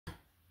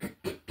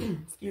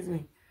Excuse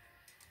me.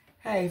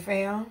 Hey,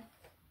 fam.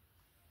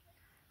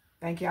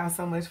 Thank y'all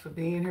so much for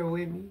being here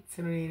with me,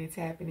 tuning in and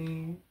tapping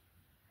in.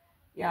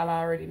 Y'all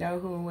already know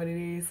who and what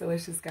it is, so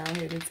let's just go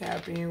ahead and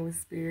tap in with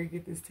spirit,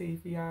 get this tea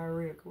for y'all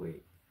real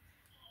quick.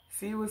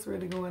 See what's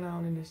really going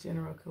on in this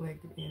general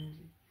collective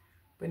energy.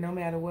 But no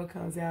matter what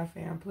comes out,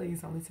 fam,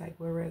 please only take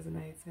what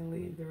resonates and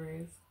leave the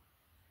rest.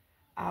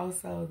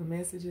 Also, the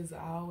messages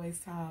are always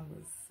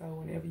timeless, so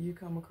whenever you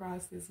come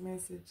across this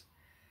message,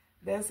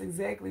 that's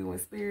exactly when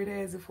spirit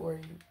has it for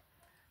you.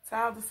 To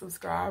all the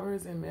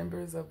subscribers and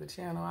members of the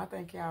channel, I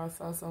thank y'all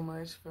so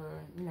much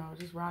for,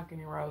 just rocking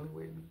and rolling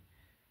with me.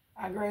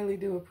 I greatly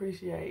do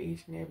appreciate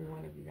each and every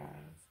one of you guys.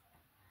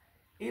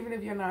 Even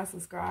if you're not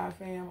subscribed,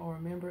 fam, or a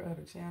member of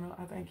the channel,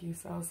 I thank you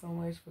so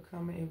much for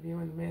coming and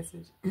viewing the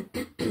message.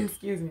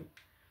 Excuse me.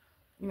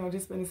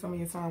 Just spending some of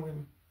your time with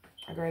me.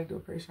 I greatly do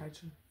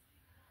appreciate you.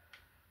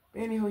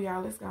 But anywho,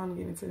 y'all, let's go on and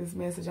get into this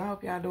message. I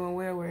hope y'all doing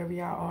well wherever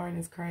y'all are in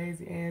this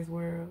crazy ass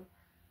world.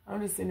 I'm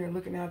just sitting there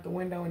looking out the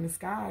window in the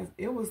skies.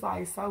 It was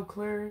like so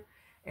clear,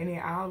 and then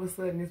all of a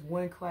sudden this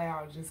one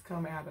cloud just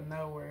come out of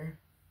nowhere.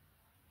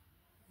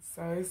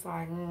 So it's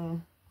like,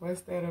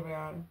 what's that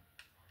about?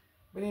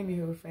 But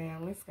anywho,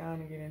 fam, let's go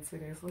on and get into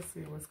this. Let's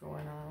see what's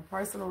going on.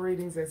 Personal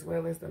readings as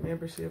well as the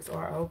memberships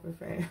are open,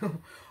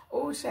 fam.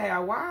 Oh,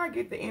 child, why I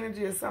get the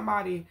energy of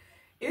somebody?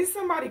 Is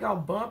somebody gonna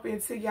bump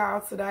into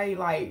y'all today?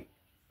 Like,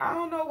 I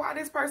don't know why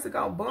this person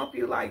gonna bump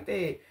you like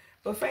that.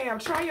 But fam,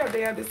 try your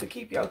damnedest to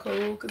keep your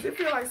cool. Because it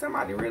feel like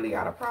somebody really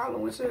got a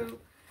problem with you.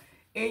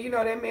 And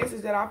that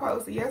message that I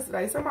posted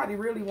yesterday, somebody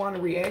really want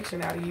a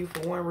reaction out of you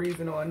for one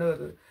reason or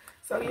another.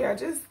 So yeah,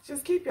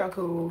 just keep your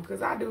cool.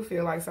 Because I do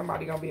feel like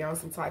somebody gonna be on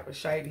some type of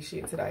shady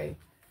shit today.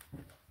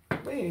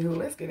 But anywho,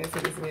 let's get into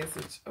this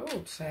message.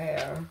 Oh,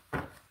 child.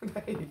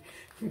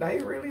 They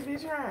really be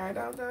trying,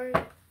 don't they?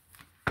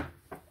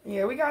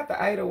 Yeah, we got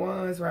the 8 of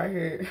Wands right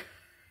here.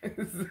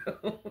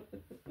 So,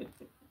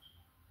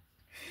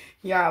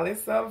 y'all,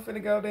 it's something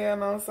finna go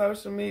down on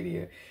social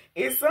media.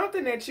 It's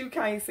something that you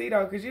can't see,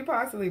 though, because you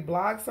possibly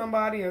block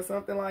somebody or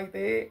something like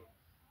that.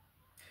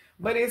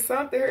 But it's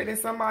something here that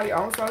somebody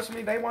on social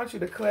media, they want you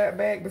to clap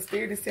back, but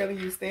spirit is telling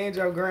you stand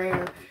your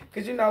ground.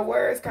 Because,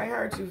 words can't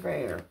hurt you,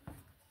 fam.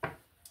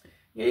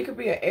 Yeah, you could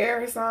be an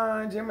air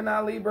sign,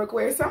 Gemini, Libra,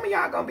 Aquarius. Some of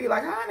y'all gonna be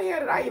like, how in the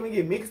hell did I even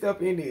get mixed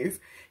up in this?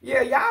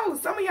 Yeah,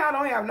 some of y'all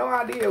don't have no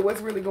idea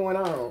what's really going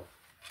on.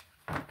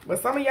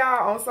 But some of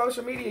y'all on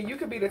social media, you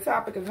could be the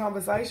topic of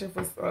conversation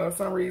for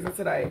some reason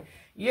today.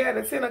 Yeah,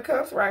 the 10 of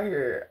Cups right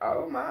here.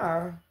 Oh,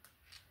 my.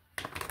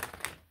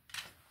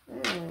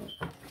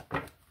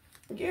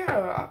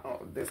 Yeah,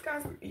 this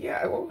guy's,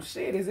 yeah, oh,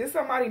 shit. Is this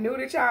somebody new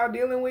that y'all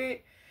dealing with?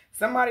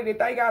 Somebody that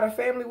they got a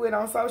family with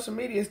on social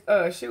media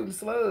shooting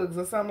slugs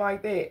or something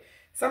like that.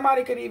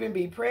 Somebody could even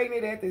be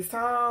pregnant at this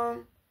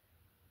time.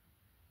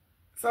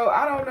 So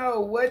I don't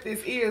know what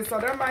this is. So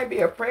there might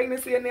be a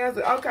pregnancy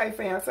announcement. Okay,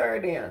 fam,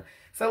 turn it down.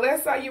 So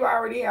let's say you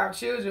already have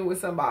children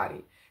with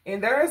somebody.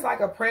 And there's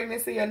like a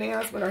pregnancy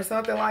announcement or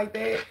something like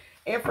that.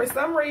 And for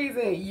some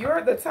reason,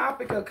 you're the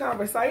topic of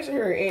conversation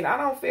here. And I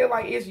don't feel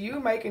like it's you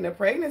making the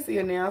pregnancy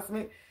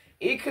announcement.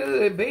 It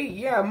could be.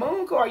 Yeah,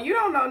 moon card, you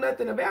don't know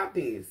nothing about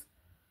this.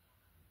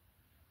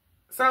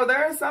 So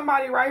there's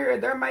somebody right here,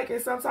 they're making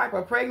some type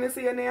of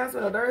pregnancy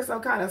announcement. Or there's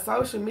some kind of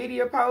social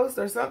media post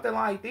or something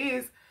like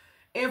this.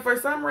 And for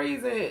some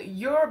reason,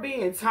 you're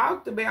being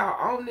talked about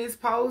on this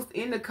post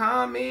in the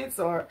comments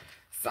or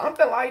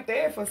something like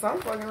that for some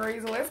fucking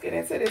reason. Let's get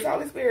into this.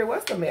 Holy Spirit,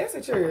 what's the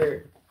message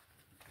here?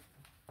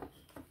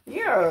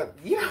 Yeah.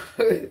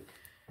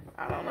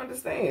 I don't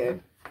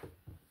understand.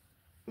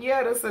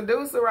 Yeah, the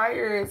seducer right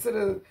here to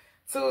the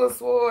 2 of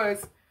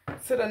Swords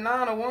to the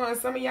 9 of Wands.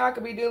 Some of y'all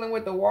could be dealing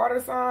with the water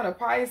sign of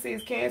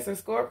Pisces, Cancer,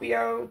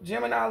 Scorpio,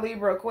 Gemini,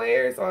 Libra,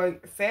 Aquarius, or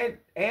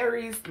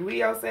Aries,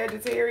 Leo,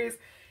 Sagittarius.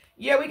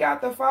 Yeah, we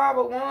got the 5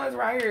 of Wands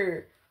right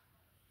here.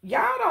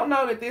 Y'all don't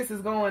know that this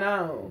is going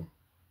on.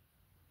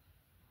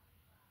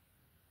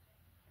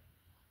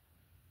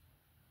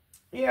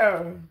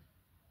 Yeah.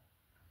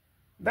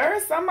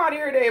 There's somebody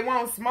here that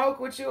won't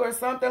smoke with you or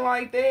something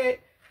like that.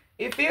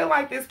 It feels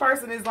like this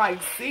person is like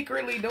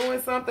secretly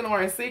doing something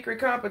or in secret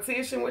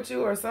competition with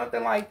you or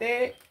something like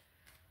that.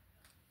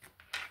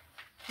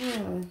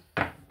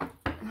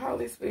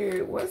 Holy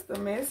Spirit, what's the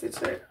message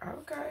here?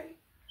 Okay.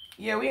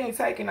 Yeah, we ain't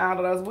taking all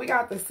of those. We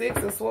got the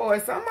 6 of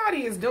Swords.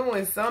 Somebody is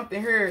doing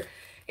something here.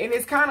 And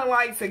it's kind of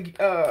like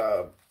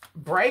to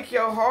break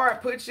your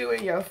heart, put you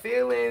in your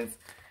feelings,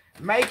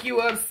 make you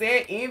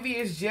upset,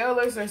 envious,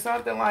 jealous, or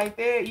something like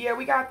that. Yeah,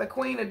 we got the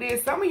Queen of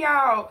this. Some of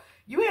y'all,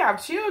 you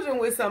have children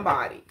with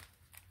somebody.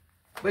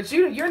 But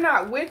you're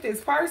not with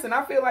this person.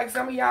 I feel like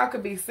some of y'all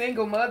could be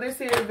single mothers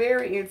here,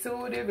 very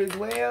intuitive as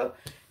well.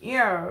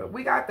 Yeah,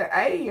 we got the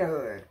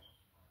Aeon.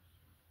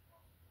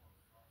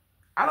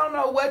 I don't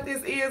know what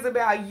this is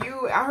about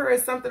you. I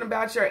heard something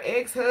about your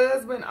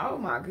ex-husband. Oh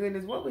my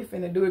goodness, what we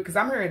finna do? Because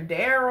I'm hearing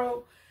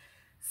Daryl.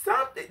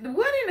 Something.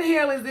 What in the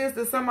hell is this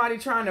that somebody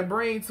trying to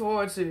bring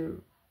towards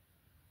you?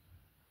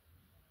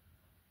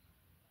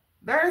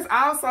 There's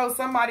also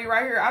somebody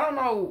right here. I don't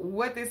know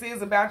what this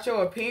is about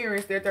your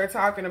appearance that they're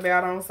talking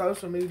about on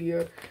social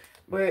media.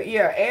 But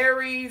yeah,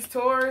 Aries,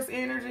 Taurus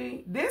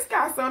energy. This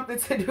got something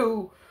to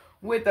do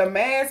with a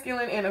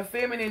masculine and a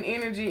feminine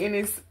energy.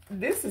 And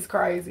this is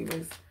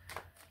craziness.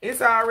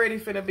 It's already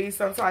finna be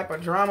some type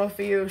of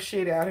drama-filled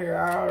shit out here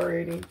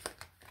already.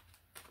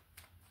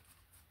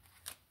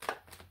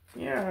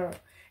 Yeah.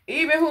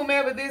 Even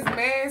whomever this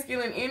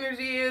masculine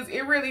energy is,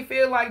 it really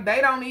feels like they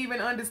don't even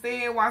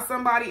understand why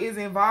somebody is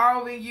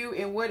involving you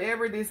in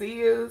whatever this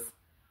is.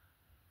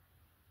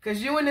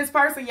 Because you and this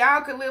person,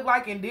 y'all could live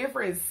like in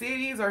different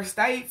cities or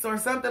states or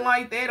something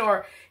like that.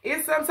 Or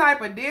it's some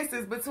type of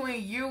distance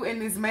between you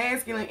and this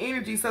masculine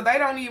energy. So they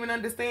don't even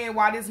understand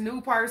why this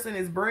new person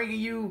is bringing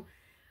you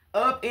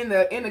up in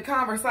the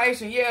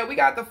conversation. Yeah, we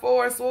got the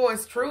Four of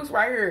Swords truth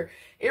right here.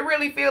 It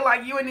really feels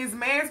like you and this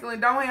masculine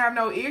don't have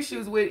no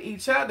issues with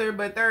each other,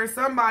 but there's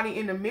somebody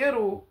in the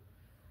middle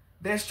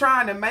that's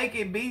trying to make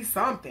it be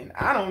something.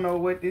 I don't know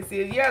what this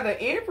is. Yeah, the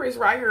Empress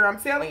right here. I'm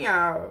telling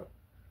y'all,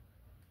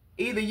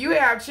 either you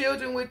have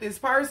children with this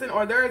person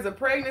or there's a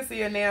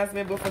pregnancy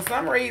announcement, but for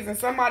some reason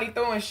somebody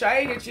throwing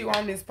shade at you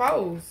on this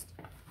post.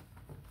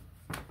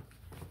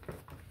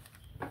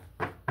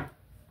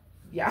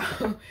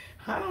 Y'all,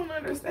 I don't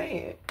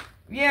understand.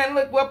 Yeah, and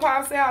look what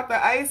pops out. The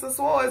Ace of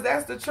Swords.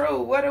 That's the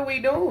truth. What are we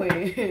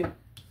doing?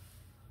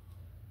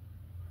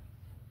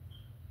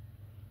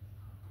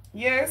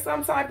 Yeah, it's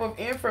some type of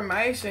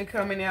information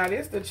coming out.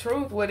 It's the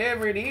truth,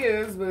 whatever it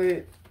is,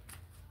 but...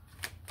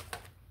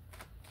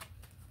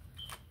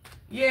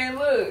 Yeah,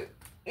 look.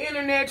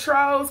 Internet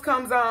Trolls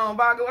comes on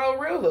by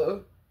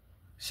Glorilla.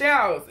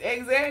 Shouts.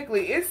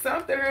 Exactly. It's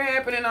something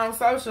happening on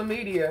social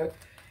media.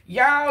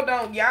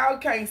 Y'all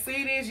can't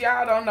see this.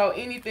 Y'all don't know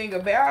anything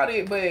about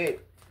it,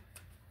 but...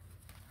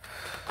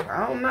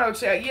 I don't know,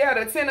 chat. Yeah,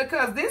 the Ten of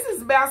Cups. This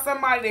is about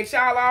somebody that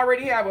y'all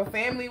already have a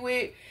family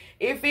with.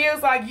 It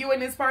feels like you and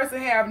this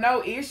person have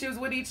no issues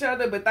with each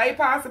other, but they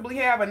possibly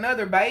have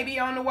another baby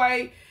on the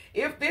way.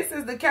 If this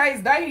is the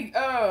case, they,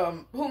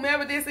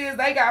 whomever this is,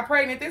 they got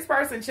pregnant. This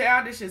person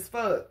childish as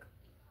fuck.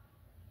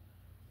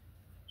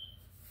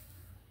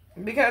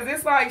 Because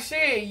it's like,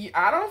 shit,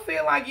 I don't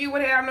feel like you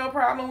would have no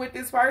problem with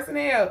this person.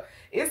 Hell,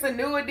 it's a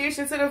new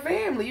addition to the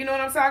family. You know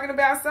what I'm talking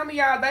about? Some of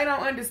y'all, they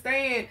don't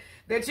understand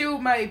that you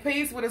made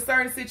peace with a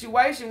certain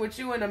situation with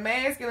you in a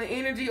masculine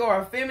energy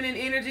or a feminine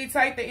energy.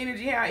 Take the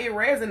energy how it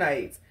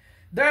resonates.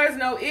 There's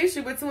no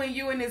issue between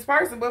you and this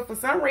person, but for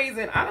some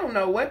reason, I don't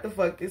know what the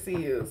fuck this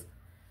is.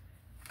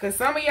 Because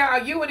some of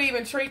y'all, you would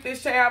even treat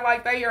this child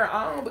like they your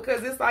own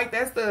because it's like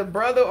that's the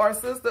brother or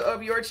sister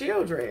of your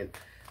children.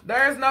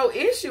 There's no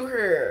issue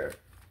here.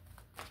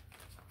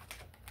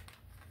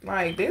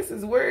 Like, this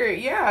is weird.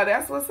 Yeah,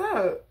 that's what's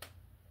up.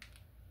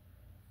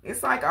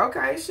 It's like,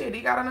 okay, shit,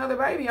 he got another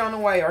baby on the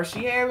way. Or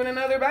she having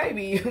another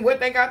baby. What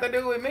they got to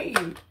do with me?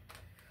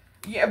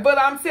 Yeah, but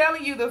I'm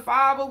telling you, the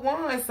Five of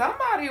Wands,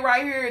 somebody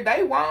right here,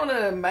 they want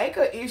to make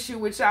an issue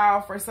with y'all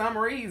for some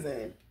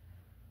reason.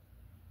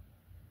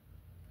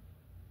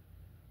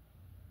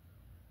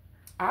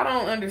 I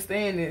don't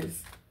understand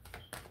this.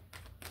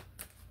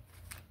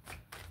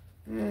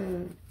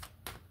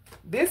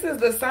 This is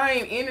the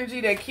same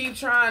energy that keep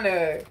trying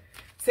to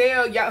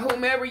tell y'all,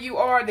 whomever you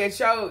are, that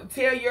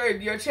tell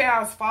your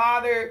child's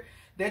father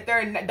that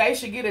they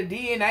should get a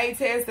DNA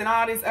test and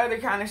all this other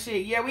kind of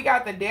shit. Yeah, we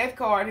got the Death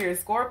card here,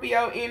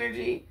 Scorpio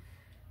energy.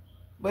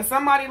 But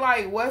somebody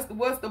like, what's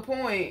the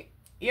point?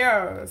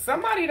 Yeah,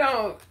 somebody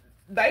I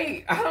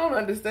don't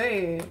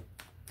understand.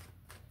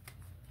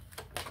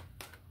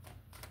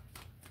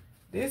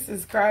 This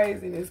is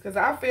craziness because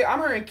I'm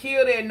hearing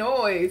kill that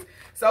noise.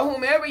 So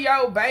whomever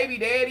your baby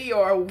daddy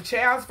or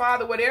child's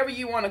father, whatever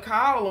you want to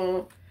call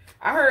them,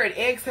 I heard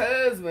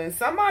ex-husband.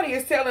 Somebody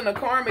is telling a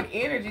karmic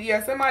energy.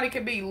 Yeah, somebody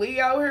could be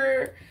Leo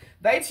here.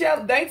 They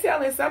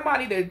telling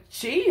somebody to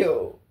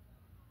chill.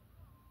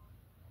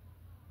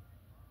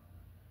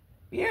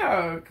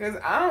 Yeah, because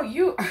I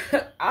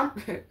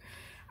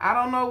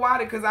don't know why,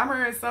 because I'm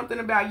hearing something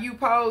about you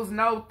pose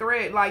no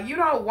threat. Like, you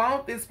don't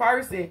want this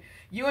person.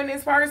 You and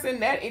this person,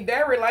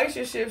 that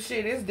relationship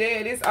shit is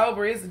dead. It's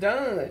over. It's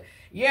done.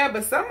 Yeah,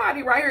 but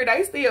somebody right here,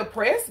 they still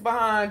pressed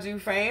behind you,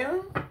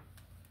 fam.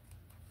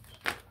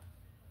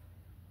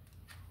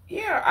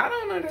 Yeah, I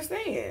don't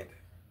understand.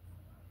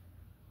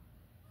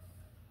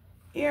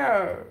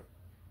 Yeah.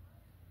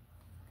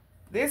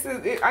 This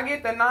is it. I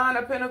get the Nine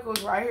of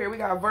Pentacles right here. We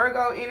got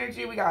Virgo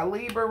energy. We got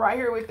Libra right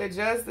here with the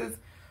Justice.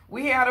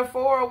 We had a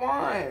Four of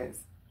Wands.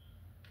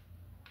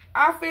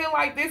 I feel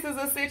like this is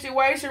a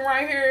situation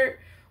right here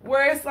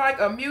where it's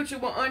like a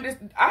mutual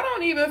understanding. I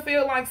don't even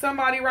feel like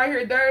somebody right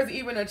here, there's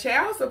even a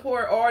child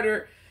support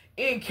order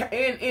in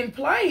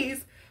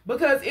place,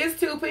 because it's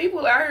two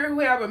people out here who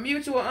have a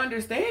mutual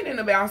understanding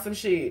about some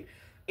shit.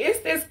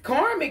 It's this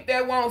karmic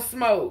that won't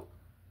smoke.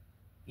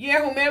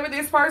 Yeah, whomever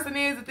this person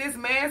is that this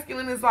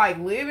masculine is like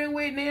living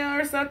with now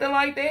or something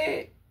like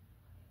that.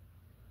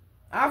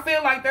 I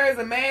feel like there's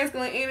a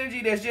masculine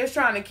energy that's just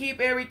trying to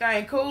keep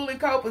everything cool and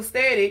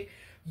copacetic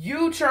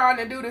you trying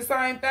to do the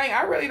same thing.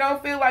 I really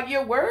don't feel like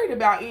you're worried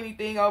about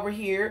anything over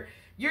here.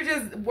 You're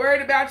just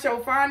worried about your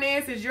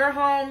finances, your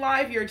home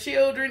life, your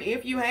children,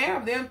 if you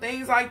have them,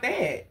 things like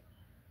that.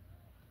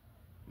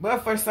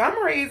 But for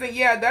some reason,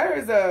 yeah,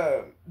 there's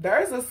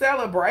a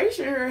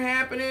celebration here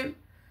happening.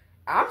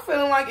 I'm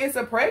feeling like it's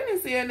a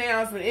pregnancy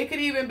announcement. It could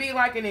even be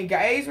like an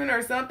engagement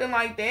or something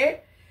like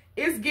that.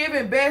 It's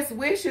giving best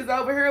wishes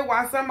over here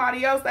while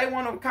somebody else, they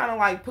want to kind of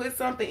like put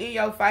something in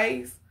your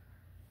face.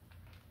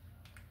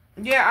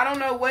 Yeah, I don't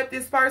know what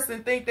this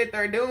person think that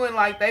they're doing.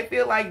 Like, they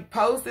feel like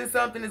posting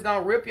something is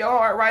going to rip your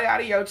heart right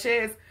out of your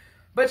chest.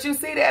 But you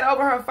see that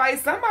over her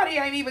face. Somebody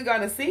ain't even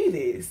going to see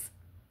this.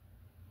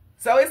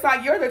 So it's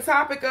like you're the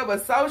topic of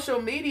a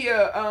social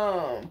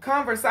media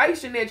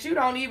conversation that you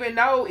don't even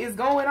know is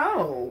going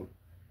on.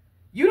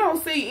 You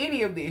don't see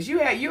any of this.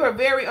 You are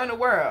very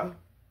unaware of.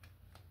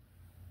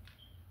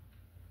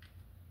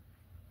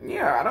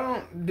 Yeah, I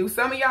don't. Do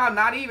some of y'all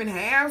not even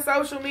have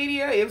social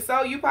media? If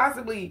so, you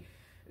possibly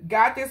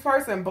got this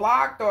person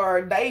blocked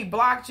or they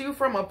blocked you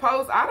from a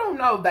post. I don't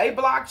know. They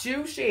blocked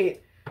you.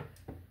 Shit.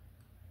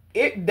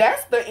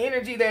 That's the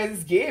energy that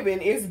it's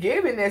given. It's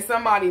given that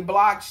somebody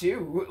blocks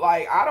you.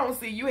 Like, I don't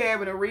see you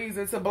having a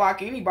reason to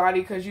block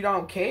anybody because you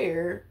don't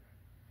care.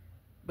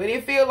 But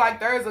it feels like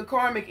there's a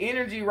karmic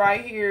energy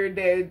right here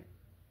that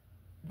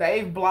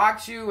they've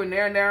blocked you and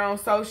they're on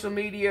social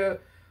media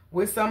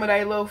with some of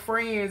their little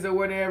friends or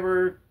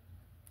whatever.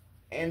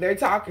 And they're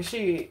talking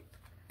shit.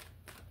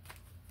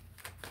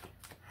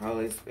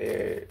 Holy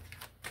Spirit.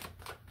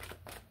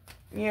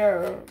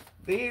 Yeah.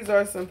 These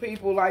are some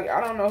people, like, I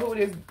don't know who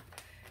this...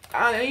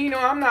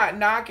 I'm not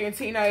knocking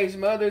teenage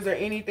mothers or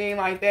anything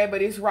like that,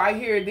 but it's right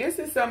here. This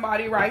is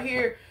somebody right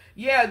here.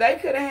 Yeah, they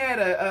could have had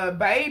a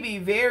baby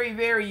very,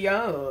 very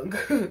young.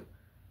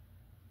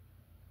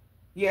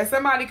 Yeah,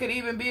 somebody could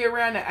even be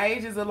around the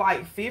ages of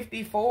like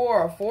 54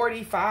 or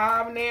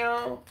 45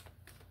 now.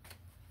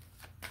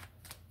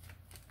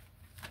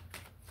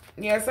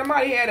 Yeah,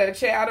 somebody had a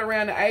child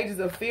around the ages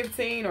of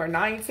 15 or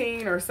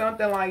 19 or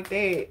something like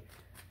that.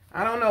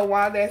 I don't know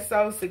why that's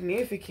so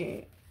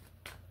significant.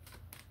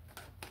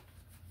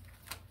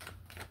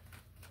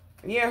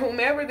 Yeah,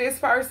 whomever this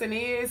person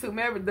is,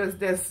 whomever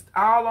that's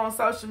all on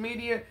social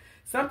media,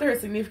 something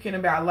is significant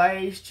about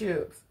Lay's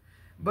chips.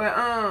 But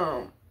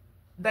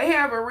they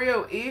have a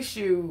real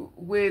issue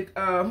with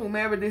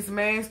whomever this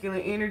masculine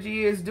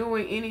energy is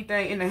doing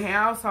anything in the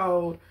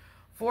household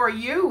for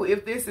you,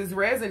 if this is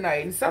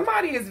resonating.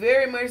 Somebody is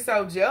very much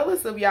so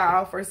jealous of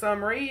y'all for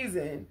some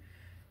reason.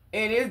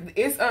 And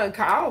it's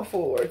uncalled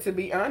for, to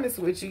be honest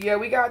with you. Yeah,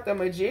 we got the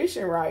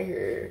Magician right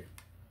here.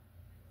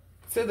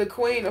 To the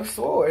Queen of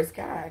Swords.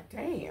 God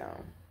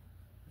damn.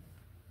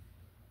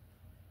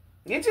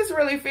 It just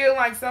really feels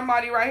like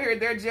somebody right here,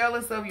 they're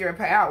jealous of your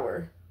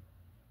power.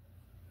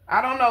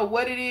 I don't know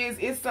what it is.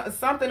 It's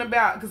something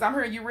about, because I'm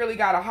hearing you really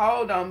got a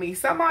hold on me.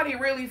 Somebody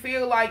really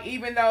feel like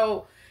even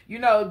though, you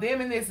know, them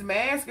and this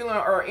masculine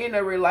are in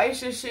a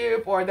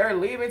relationship or they're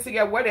living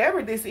together,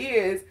 whatever this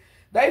is,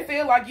 they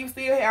feel like you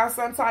still have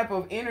some type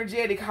of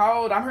energetic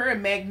hold. I'm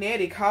hearing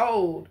magnetic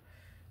hold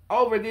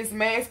over this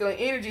masculine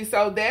energy.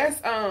 So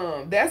that's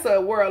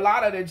where a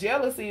lot of the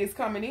jealousy is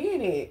coming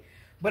in at.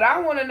 But I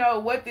want to know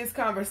what this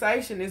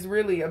conversation is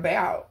really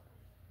about.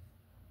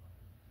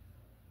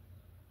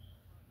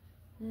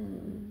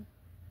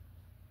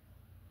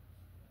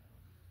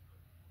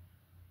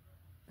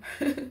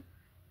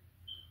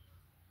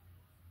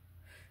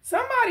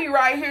 Somebody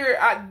right here,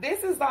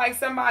 this is like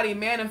somebody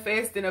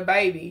manifesting a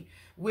baby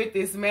with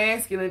this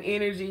masculine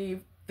energy,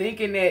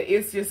 thinking that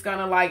it's just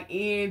gonna like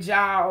end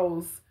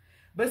y'all's.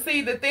 But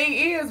see, the thing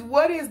is,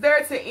 what is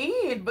there to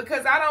end?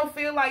 Because I don't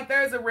feel like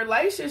there's a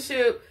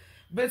relationship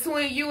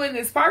between you and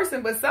this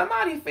person. But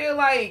somebody feel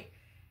like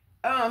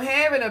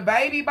having a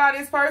baby by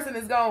this person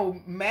is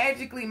going to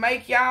magically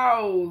make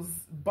y'all's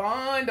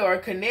bond or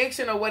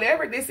connection or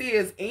whatever this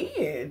is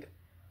end.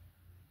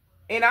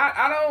 And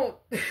I don't...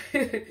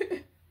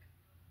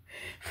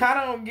 I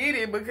don't get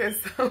it, because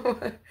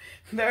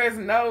there's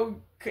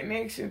no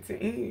connection to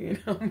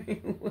end. I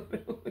mean,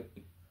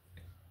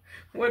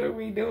 what are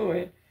we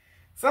doing?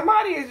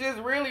 Somebody is just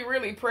really,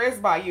 really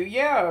pressed by you.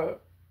 Yeah.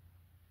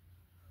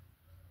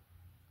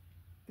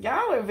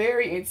 Y'all are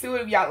very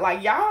intuitive. Y'all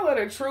are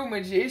the true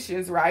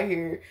magicians right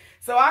here.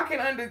 So I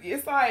can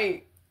it's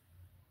like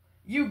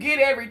you get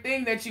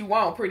everything that you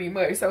want pretty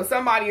much. So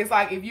somebody is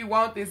like, if you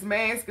want this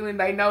masculine,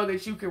 they know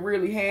that you can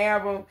really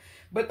have them.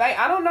 But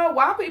I don't know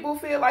why people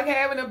feel like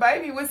having a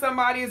baby with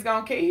somebody is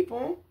going to keep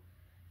them.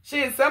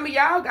 Shit, some of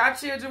y'all got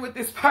children with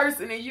this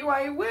person and you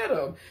ain't with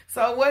them.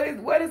 So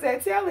what is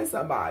that telling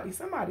somebody?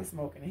 Somebody's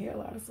smoking the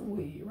hell out of some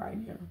weed right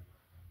now.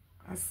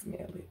 I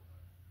smell it.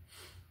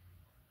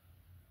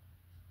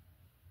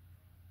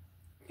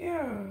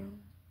 Yeah.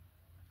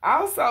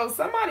 Also,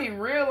 somebody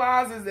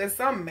realizes that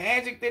some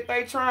magic that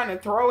they trying to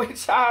throw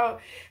at y'all.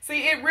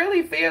 See, it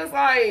really feels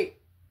like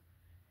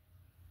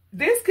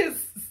this could,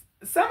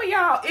 some of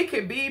y'all, it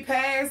could be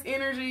past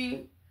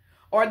energy,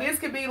 Or this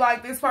could be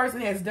like this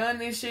person has done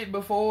this shit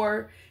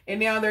before and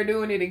now they're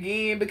doing it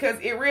again, because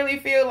it really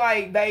feel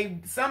like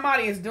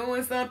somebody is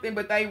doing something,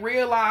 but they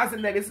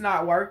realizing that it's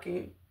not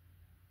working.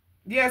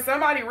 Yeah,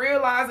 somebody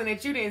realizing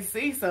that you didn't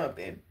see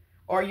something,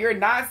 or you're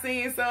not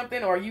seeing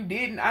something, or you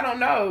didn't. I don't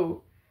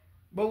know.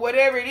 But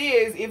whatever it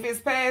is, if it's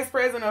past,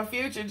 present, or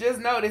future, just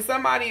know that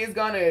somebody is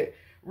going to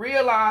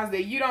realize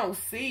that you don't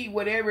see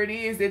whatever it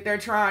is that they're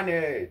trying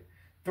to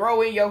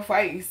throw in your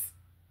face.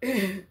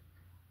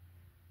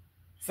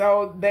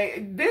 So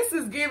this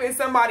is giving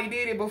somebody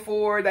did it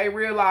before. They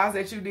realized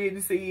that you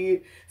didn't see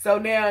it. So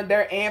now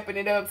they're amping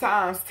it up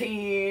times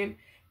 10.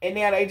 And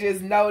now they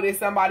just know that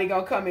somebody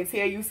going to come and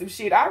tell you some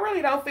shit. I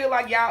really don't feel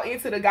like y'all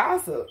into the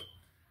gossip.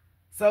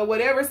 So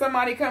whatever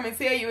somebody come and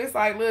tell you, it's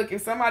like, look,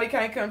 if somebody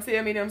can't come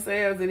tell me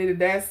themselves, then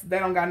that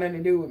don't got nothing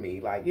to do with me.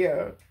 Like,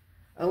 yeah.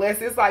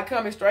 Unless it's like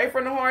coming straight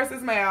from the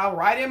horse's mouth,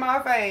 right in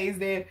my face,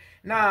 then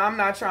nah, I'm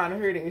not trying to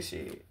hear that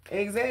shit.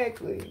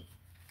 Exactly.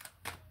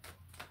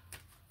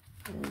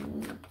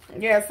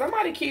 Yeah,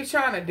 somebody keeps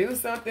trying to do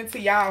something to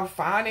y'all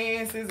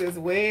finances as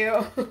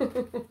well.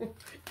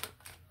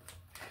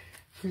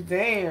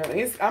 Damn,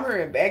 I'm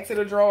hearing back to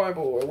the drawing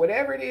board.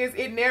 Whatever it is,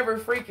 it never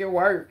freaking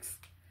works.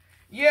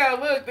 Yeah,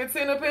 look, the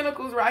Ten of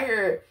Pentacles right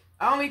here.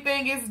 Only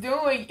thing it's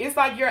doing, it's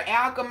like you're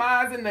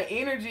alchemizing the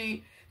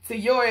energy to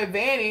your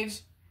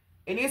advantage,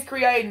 and it's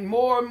creating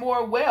more and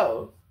more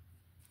wealth.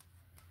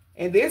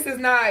 And this is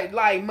not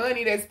like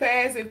money that's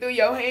passing through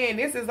your hand.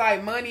 This is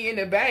like money in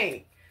the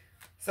bank.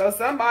 So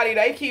somebody,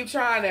 they keep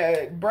trying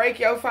to break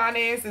your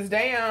finances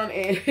down,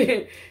 and,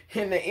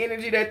 and the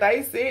energy that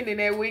they send in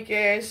that weak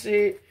ass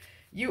shit,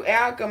 you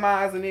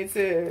alchemizing it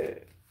to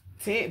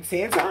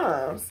 10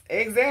 times.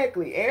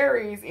 Exactly.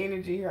 Aries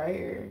energy right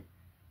here.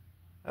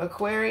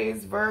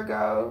 Aquarius,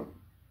 Virgo.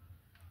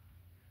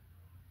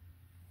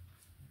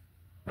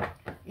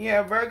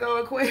 Yeah, Virgo,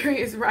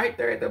 Aquarius right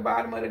there at the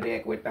bottom of the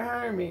deck with the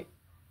Hermit.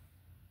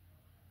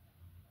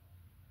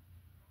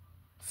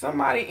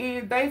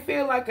 Somebody, they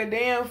feel like a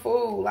damn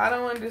fool. I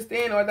don't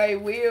understand, or they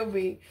will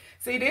be.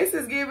 See, this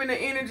is giving the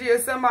energy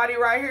of somebody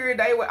right here.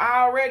 They were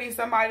already,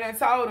 somebody done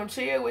told them,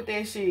 chill with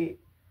that shit.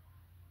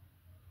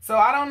 So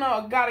I don't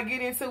know, got to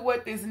get into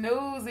what this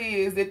news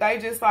is, that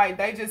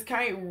they just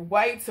can't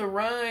wait to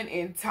run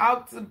and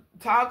talk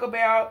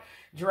about,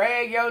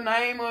 drag your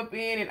name up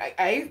in.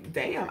 And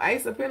damn,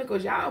 Ace of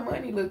Pentacles, y'all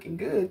money looking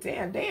good.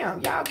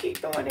 Damn, y'all keep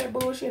throwing that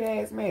bullshit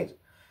ass magic.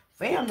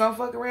 Fam gonna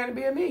fuck around and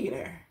be a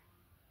millionaire.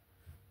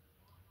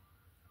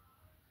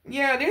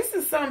 Yeah, this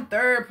is some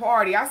third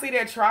party. I see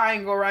that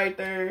triangle right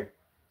there.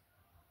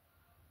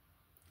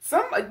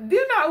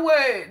 You know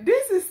what?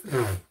 This is...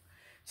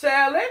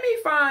 Child, let me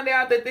find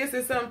out that this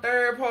is some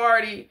third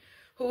party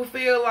who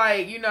feel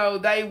like, you know,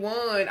 they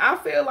won. I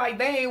feel like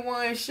they ain't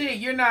won shit.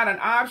 You're not an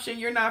option.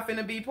 You're not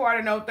finna be part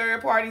of no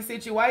third party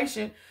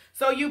situation.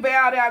 So you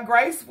bowed out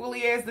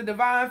gracefully as the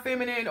divine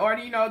feminine, or,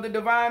 you know, the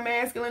divine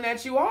masculine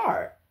that you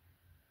are.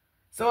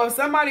 So if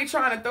somebody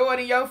trying to throw it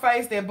in your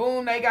face that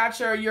boom, they got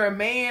your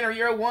man or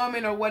your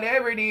woman or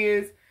whatever it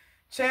is,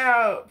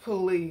 child,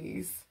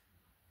 please.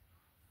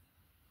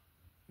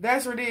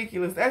 That's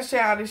ridiculous. That's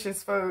childish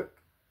as fuck.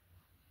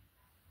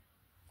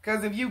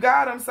 Because if you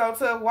got them so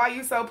tough, why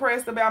you so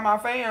pressed about my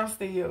fam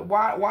still?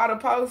 Why the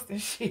post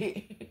and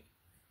shit?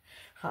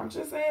 I'm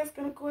just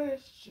asking a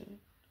question.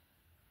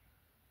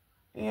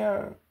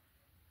 Yeah.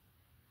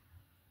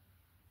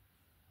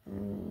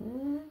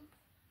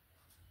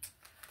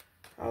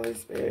 Holy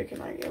Spirit,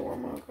 can I get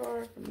one more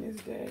card from this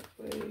deck,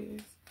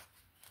 please?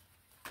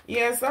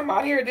 Yeah,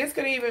 somebody here, this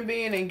could even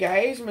be an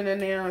engagement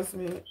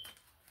announcement.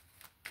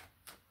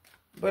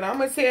 But I'm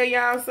going to tell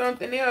y'all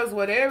something else.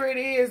 Whatever it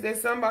is that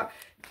somebody...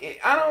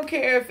 I don't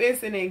care if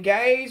it's an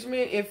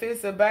engagement, if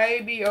it's a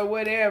baby or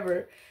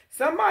whatever.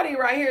 Somebody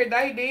right here,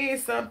 they did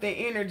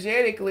something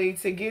energetically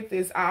to get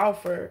this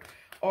offer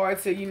or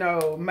to, you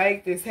know,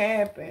 make this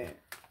happen.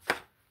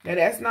 Now,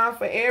 that's not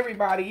for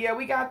everybody. Yeah,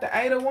 we got the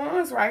 8 of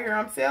Wands right here.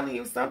 I'm telling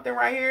you something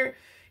right here.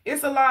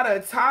 It's a lot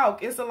of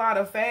talk. It's a lot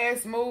of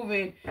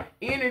fast-moving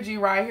energy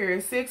right here.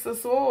 6 of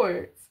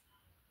Swords.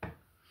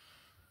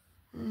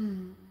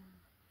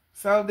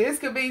 So this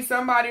could be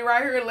somebody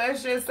right here.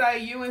 Let's just say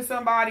you and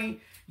somebody...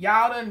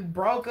 Y'all done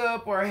broke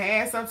up or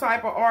had some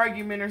type of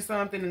argument or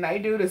something, and they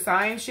do the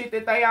same shit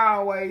that they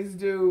always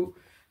do.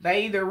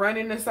 They either run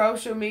into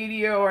social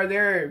media, or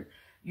they're,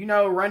 you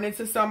know, run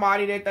into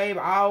somebody that they've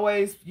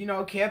always, you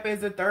know, kept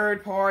as a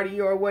third party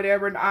or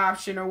whatever, an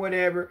option or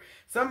whatever.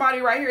 Somebody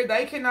right here,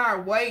 they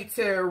cannot wait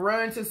to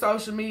run to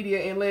social media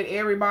and let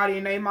everybody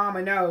and their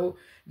mama know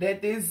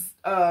that this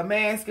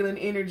masculine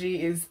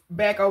energy is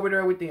back over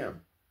there with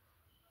them.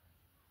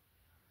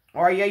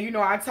 Or, yeah, you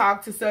know, I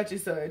talked to such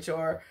and such,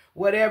 or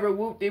whatever,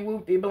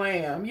 whoop-de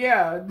blam.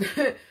 Yeah.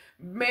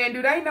 Man,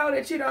 do they know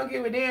that you don't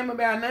give a damn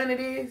about none of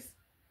this?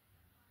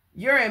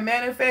 You're in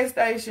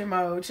manifestation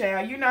mode,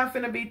 child. You're not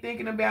finna be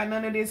thinking about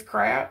none of this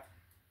crap.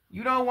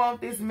 You don't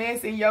want this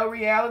mess in your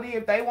reality.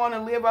 If they want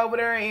to live over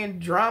there in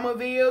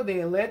Dramaville,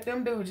 then let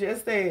them do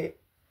just that.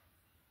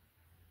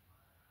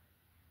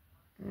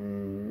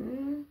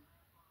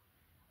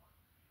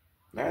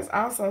 There's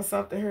also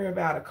something here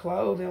about a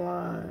clothing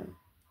line.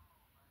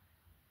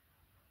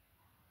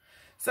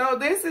 So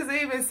this is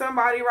even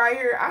somebody right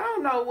here. I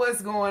don't know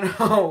what's going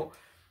on.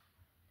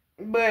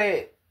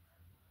 But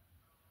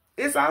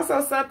it's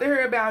also something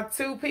here about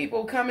two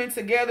people coming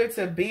together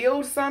to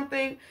build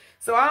something.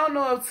 So I don't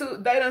know if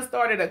they done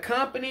started a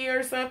company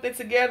or something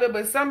together.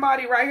 But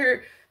somebody right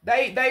here,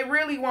 they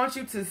really want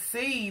you to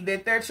see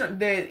that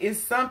that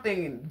is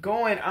something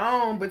going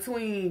on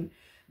between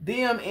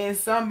them and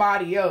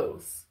somebody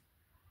else.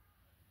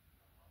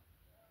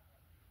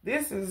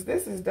 This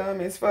is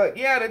dumb as fuck.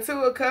 Yeah, the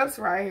Two of Cups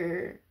right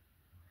here.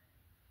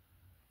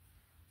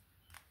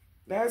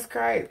 That's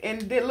crazy.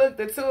 And then look,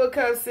 the Two of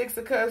Cups, Six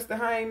of Cups, the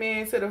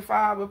Hangman to the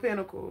Five of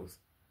Pentacles.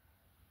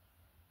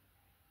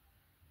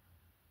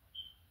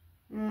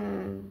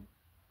 I'm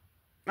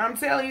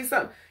telling you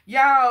something.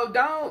 Y'all,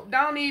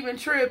 don't even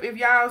trip if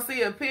y'all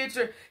see a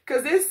picture.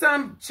 Because there's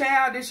some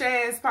childish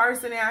ass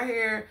person out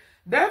here.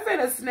 They're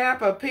finna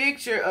snap a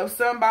picture of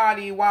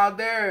somebody while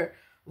they're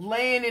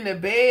laying in the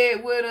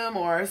bed with them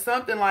or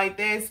something like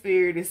that,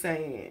 Spirit is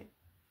saying.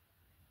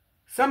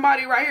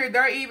 Somebody right here,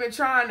 they're even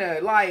trying to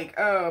like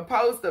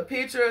post a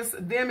picture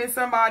of them and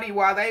somebody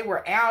while they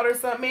were out or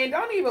something. Man,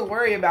 don't even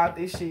worry about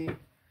this shit.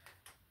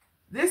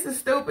 This is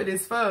stupid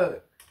as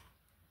fuck.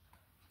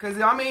 Because,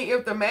 I mean,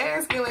 if the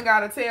masculine got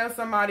to tell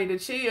somebody to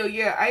chill,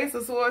 yeah, Ace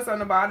of Swords on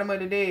the bottom of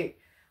the deck.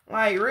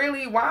 Like,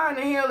 really, why in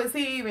the hell is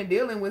he even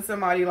dealing with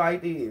somebody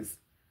like this?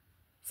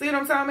 See what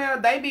I'm talking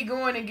about? They be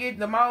going and get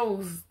the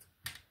most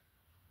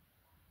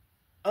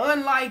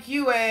unlike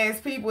you ass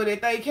people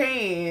that they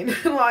can.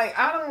 Like,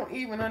 I don't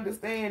even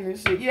understand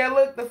this shit. Yeah,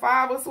 look, the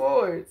Five of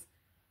Swords.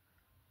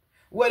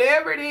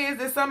 Whatever it is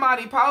that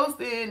somebody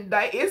posting,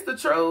 it's the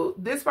truth.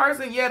 This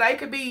person, yeah, they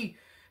could be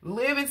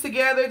living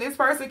together. This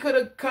person could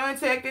have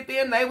contacted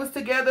them. They was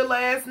together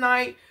last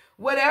night.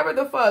 Whatever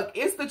the fuck.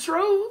 It's the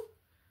truth.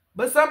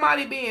 But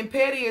somebody being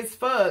petty as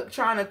fuck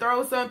trying to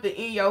throw something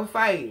in your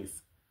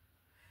face.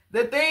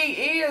 The thing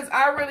is,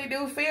 I really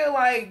do feel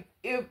like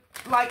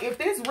if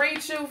this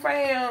reach you,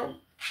 fam,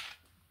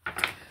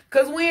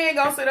 because we ain't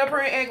gonna sit up here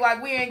and act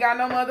like we ain't got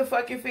no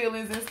motherfucking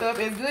feelings and stuff.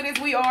 As good as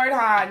we are at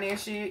hiding that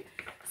shit.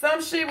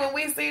 Some shit, when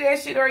we see that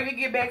shit or even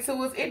get back to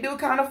us, it do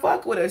kind of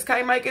fuck with us.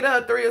 Can't make it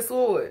up. Three of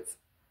Swords.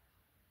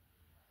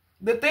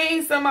 The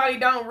thing somebody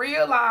don't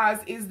realize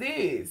is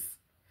this.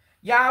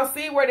 Y'all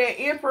see where that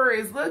Emperor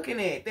is looking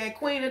at. That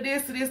Queen of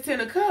this to this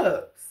Ten of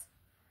Cups.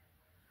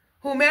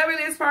 Whomever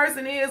this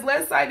person is,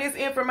 let's say this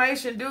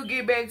information do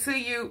get back to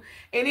you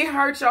and it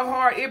hurts your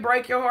heart, it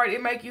break your heart,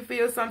 it make you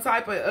feel some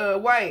type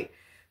of way.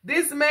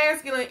 This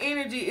masculine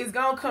energy is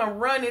going to come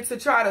running to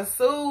try to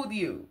soothe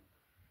you.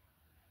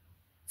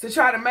 To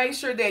try to make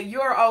sure that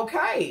you're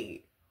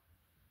okay.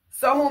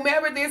 So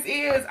whomever this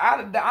is, I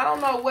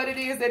don't know what it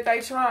is that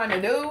they trying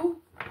to do.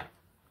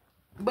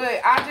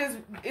 But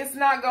it's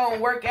not going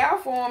to work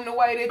out for them the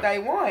way that they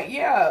want.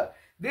 Yeah,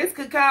 this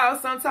could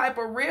cause some type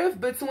of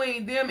rift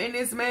between them and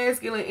this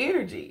masculine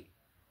energy.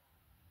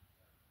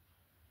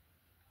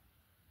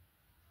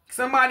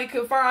 Somebody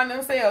could find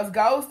themselves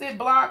ghosted,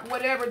 blocked,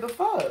 whatever the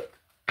fuck.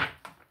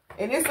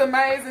 And it's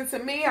amazing to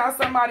me how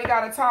somebody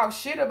got to talk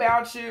shit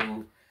about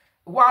you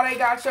while they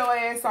got your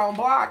ass on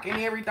block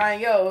and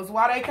everything else.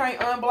 Why they can't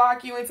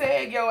unblock you and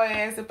tag your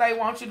ass if they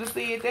want you to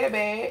see it that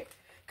bad.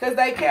 Because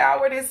they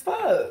coward as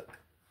fuck.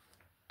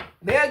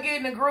 They'll get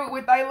in a group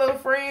with their little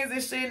friends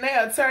and shit and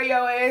they'll tear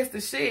your ass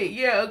to shit.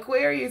 Yeah,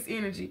 Aquarius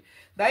energy.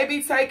 They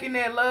be taking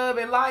that love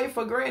and life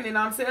for granted,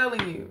 I'm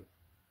telling you.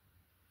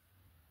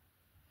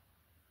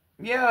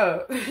 Yeah.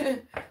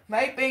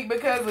 They think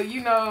because of,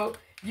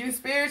 you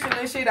spiritual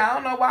and shit. I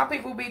don't know why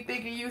people be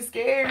thinking you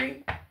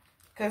scary.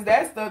 Because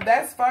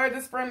that's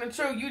furthest from the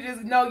truth. You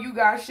just know you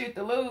got shit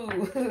to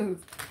lose.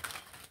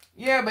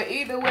 Yeah, but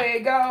either way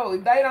it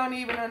goes, they don't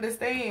even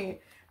understand.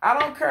 I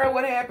don't care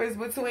what happens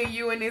between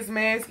you and this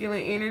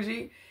masculine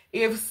energy.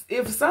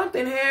 If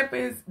something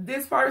happens,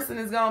 this person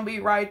is going to be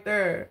right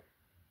there.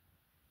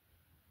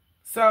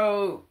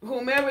 So,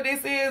 whomever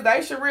this is,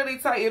 they should really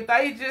take,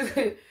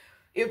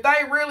 if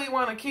they really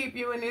want to keep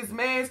you in this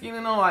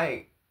masculine,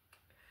 like,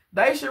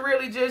 they should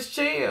really just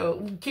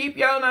chill. Keep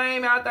your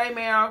name out their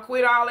mouth.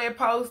 Quit all that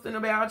posting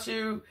about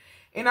you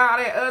and all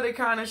that other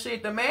kind of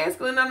shit. The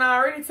masculine, I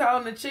already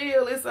told them to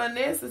chill. It's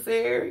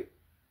unnecessary.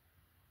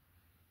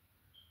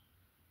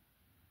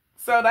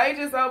 So they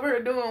just over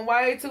here doing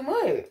way too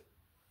much.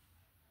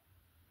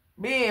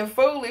 Being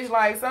foolish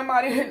like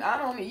somebody,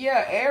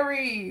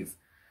 Aries.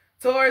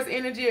 Taurus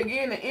energy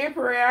again, the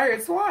Emperor out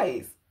here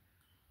twice.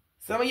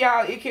 Some of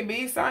y'all, it can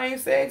be same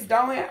sex,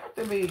 don't have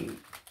to be.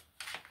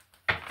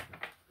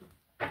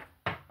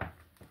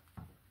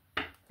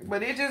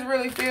 But it just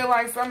really feel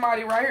like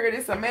somebody right here,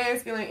 this a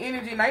masculine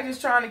energy, and they just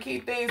trying to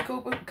keep things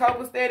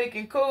copacetic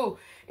and cool.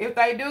 If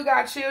they do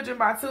got children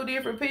by two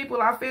different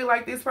people, I feel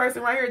like this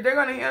person right here, they're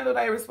going to handle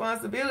their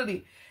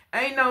responsibility.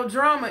 Ain't no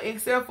drama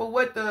except for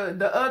what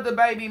the other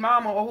baby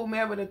mama or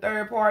whomever the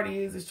third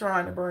party is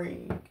trying to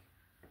bring.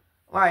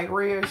 Like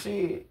real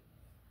shit.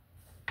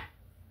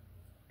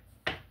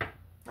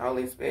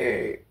 Holy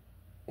Spirit.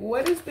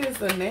 What is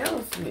this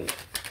announcement?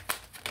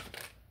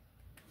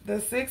 The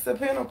Six of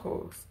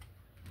Pentacles.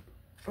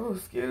 Oh,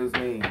 excuse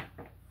me.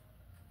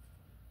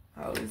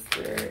 Holy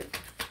Spirit.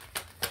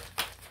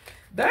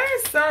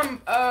 There's some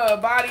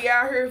body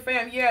out here,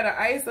 fam. Yeah,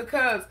 the Ace of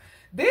Cups.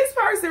 This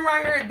person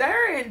right here,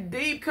 they're in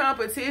deep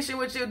competition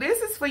with you.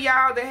 This is for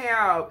y'all to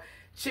have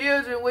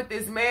children with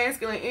this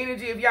masculine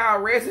energy. If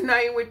y'all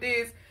resonate with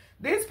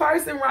this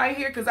person right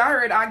here, because I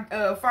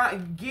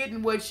heard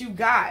getting what you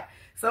got.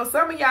 So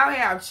some of y'all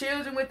have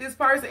children with this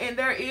person, and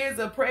there is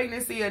a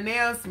pregnancy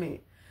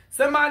announcement.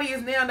 Somebody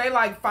is now, they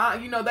like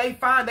find,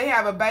 they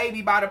have a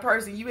baby by the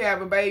person you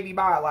have a baby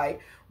by. Like,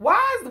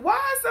 why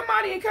is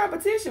somebody in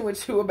competition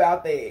with you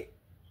about that?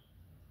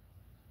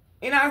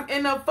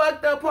 And the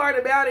fucked up part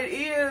about it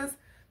is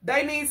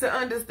they need to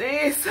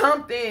understand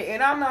something.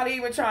 And I'm not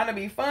even trying to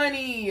be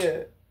funny.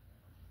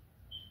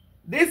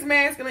 This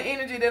masculine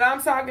energy that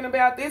I'm talking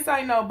about, this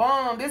ain't no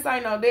bum. This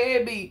ain't no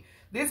deadbeat.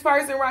 This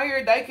person right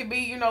here, they could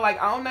be,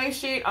 like on their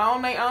shit,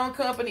 on their own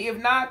company. If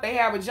not, they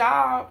have a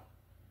job.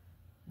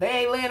 They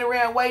ain't laying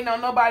around waiting on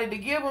nobody to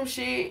give them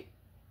shit.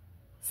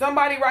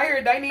 Somebody right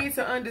here, they need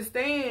to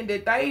understand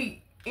that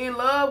they in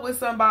love with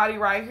somebody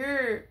right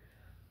here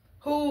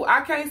who,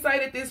 I can't say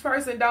that this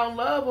person don't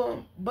love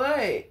them,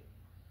 but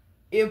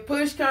if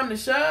push come to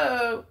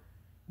shove,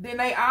 then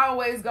they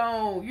always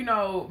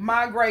gonna,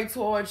 migrate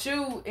towards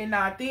you and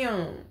not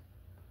them.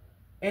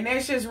 And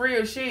that's just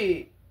real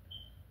shit.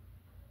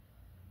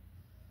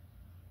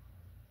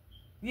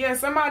 Yeah,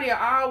 somebody will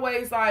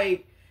always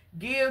like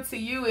give to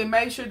you and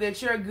make sure that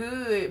you're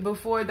good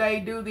before they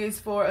do this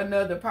for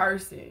another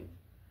person.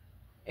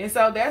 And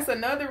so that's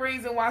another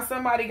reason why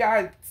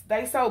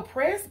they so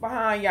pressed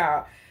behind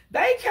y'all.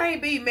 They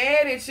can't be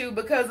mad at you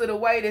because of the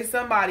way that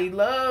somebody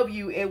love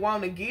you and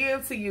want to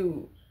give to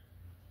you.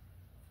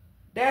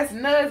 That's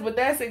nuts, but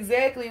that's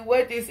exactly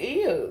what this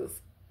is.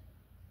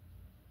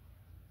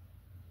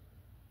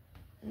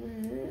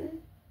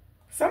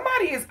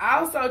 Somebody is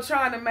also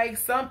trying to make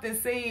something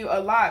seem a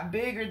lot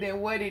bigger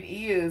than what it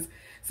is.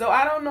 So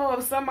I don't know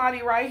if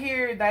somebody right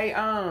here, they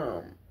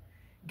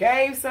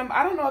gave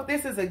I don't know if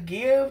this is a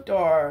gift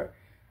or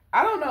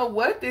I don't know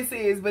what this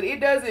is, but it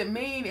doesn't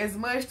mean as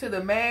much to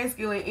the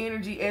masculine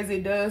energy as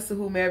it does to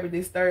whomever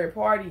this third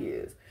party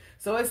is.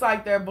 So it's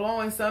like they're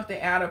blowing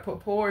something out of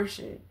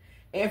proportion.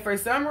 And for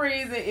some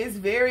reason, it's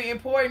very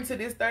important to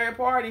this third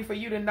party for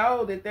you to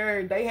know that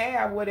they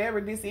have whatever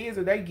this is,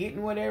 or they're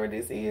getting whatever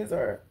this is,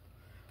 or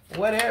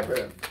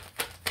whatever.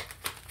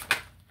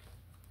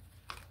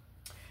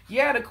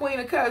 Yeah, the Queen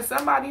of Cups.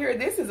 Somebody here,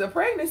 this is a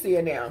pregnancy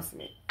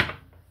announcement.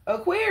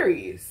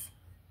 Aquarius.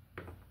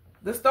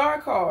 The Star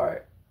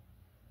card.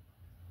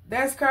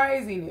 That's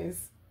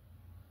craziness.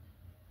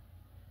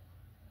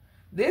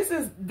 This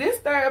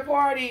third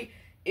party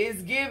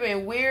is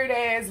giving weird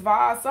ass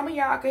vibes. Some of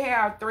y'all could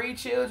have 3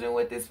 children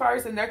with this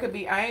person. There could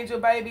be angel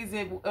babies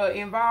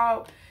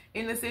involved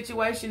in the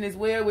situation as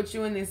well with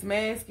you and this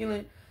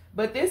masculine.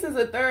 But this is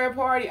a third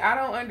party. I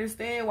don't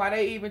understand why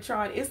they even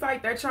trying. It's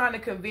like they're trying to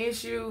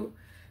convince you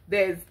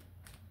that,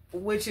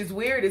 which is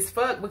weird as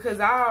fuck, because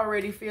I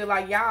already feel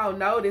like y'all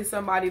know that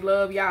somebody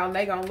love y'all and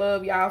they gonna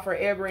love y'all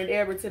forever and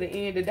ever to the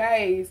end of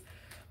days.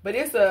 But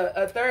it's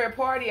a third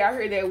party out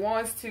here that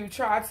wants to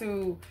try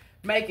to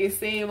make it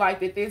seem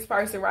like that this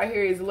person right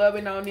here is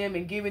loving on them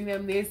and giving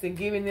them this and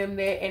giving them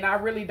that. And I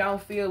really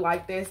don't feel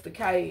like that's the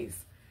case.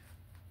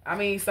 I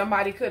mean,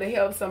 somebody could have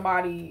helped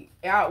somebody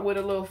out with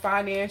a little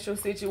financial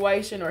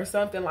situation or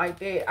something like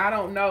that. I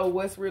don't know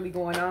what's really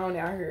going on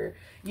out here.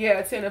 Yeah,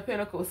 10 of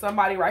Pentacles.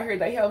 Somebody right here,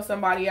 they help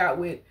somebody out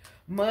with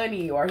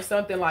money or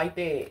something like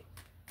that.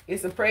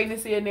 It's a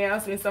pregnancy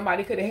announcement.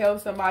 Somebody could have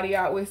helped somebody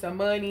out with some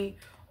money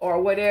or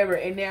whatever.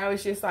 And now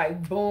it's just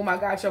like, boom, I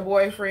got your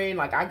boyfriend.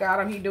 Like, I got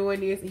him. He doing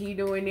this and he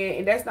doing that.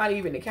 And that's not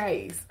even the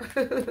case.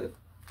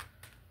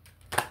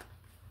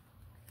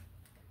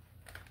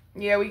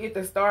 Yeah, we get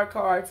the Star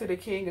card to the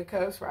King of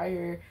Cups right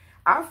here.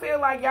 I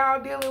feel like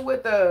y'all dealing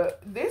with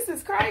this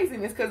is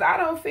craziness, because I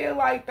don't feel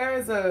like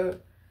there's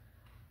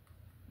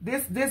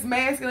this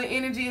masculine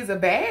energy is a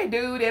bad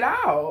dude at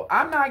all.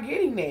 I'm not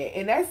getting that.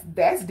 And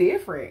that's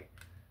different.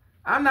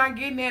 I'm not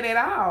getting that at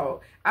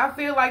all. I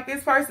feel like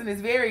this person is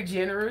very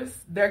generous.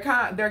 They're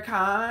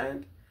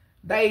kind.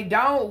 They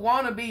don't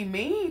want to be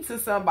mean to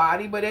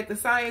somebody, but at the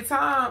same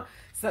time,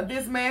 so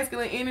this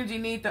masculine energy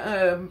needs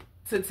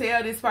to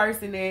tell this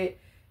person that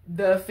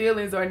the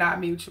feelings are not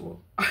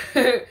mutual.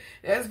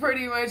 That's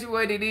pretty much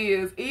what it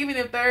is. Even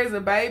if there's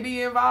a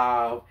baby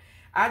involved,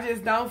 I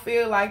just don't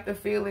feel like the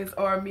feelings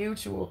are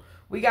mutual.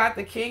 We got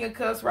the King of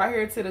Cups right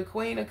here to the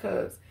Queen of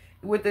Cups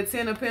with the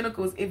 10 of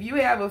Pentacles. If you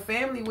have a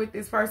family with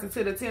this person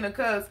to the 10 of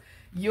Cups,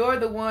 you're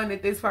the one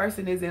that this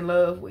person is in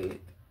love with.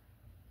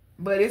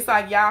 But it's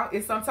like y'all,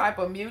 it's some type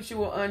of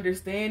mutual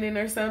understanding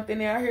or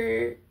something out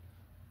here.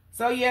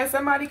 So, yeah,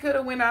 somebody could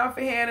have went off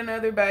and had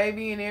another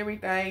baby and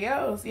everything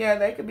else. Yeah,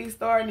 they could be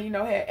starting, in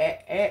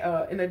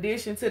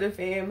addition to the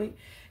family.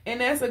 And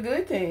that's a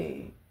good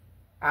thing.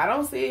 I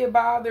don't see it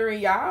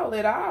bothering y'all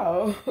at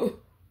all.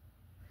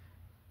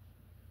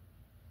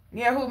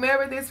 Yeah,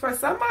 whomever this for,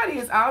 somebody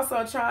is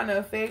also trying to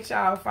affect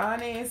y'all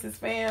finances,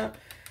 fam,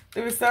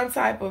 through some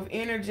type of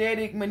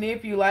energetic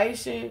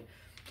manipulation.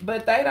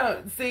 But they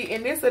don't see,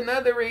 and this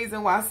another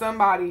reason why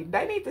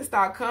they need to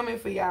start coming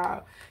for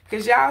y'all.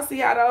 Because y'all see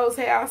how those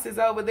houses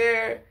over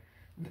there,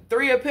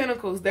 Three of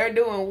Pentacles, they're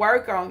doing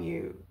work on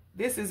you.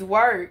 This is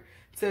work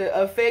to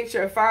affect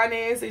your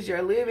finances,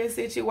 your living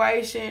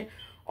situation,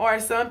 or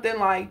something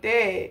like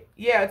that.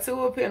 Yeah, Two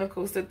of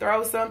Pentacles, to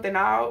throw something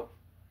out.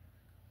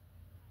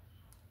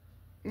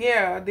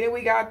 Yeah, then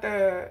we got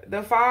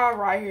the 5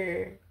 right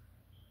here.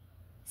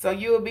 So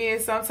you'll be in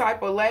some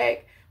type of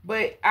lack.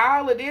 But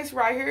all of this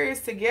right here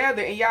is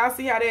together. And y'all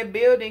see how that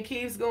building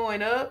keeps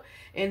going up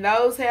and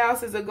those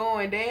houses are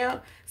going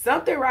down.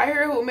 Something right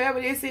here, whomever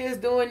this is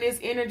doing this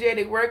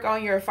energetic work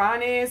on your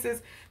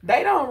finances,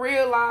 they don't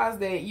realize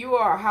that you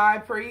are a high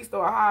priest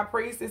or a high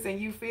priestess and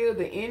you feel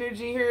the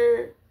energy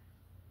here.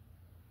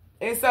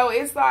 And so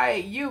it's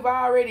like you've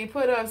already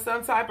put up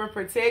some type of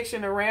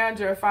protection around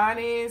your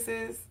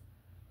finances.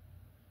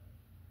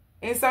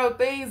 And so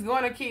things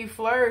going to keep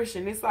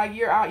flourishing. It's like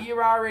you're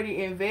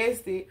already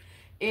invested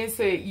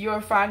into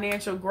your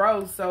financial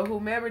growth. So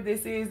whomever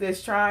this is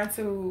that's trying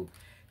to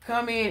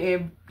come in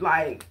and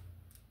like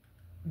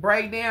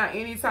break down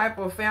any type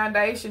of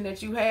foundation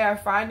that you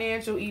have,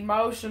 financial,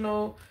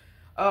 emotional,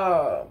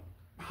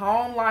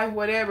 home life,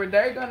 whatever,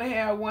 they're going to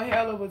have one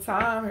hell of a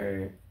time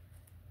here.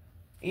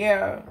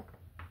 Yeah.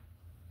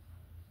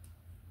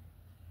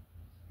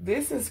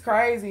 This is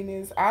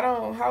craziness.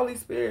 Holy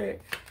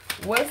Spirit,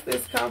 what's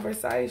this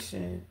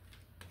conversation?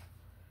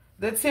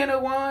 The 10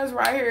 of Wands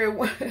right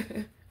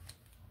here.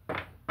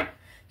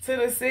 To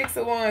the 6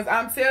 of Wands.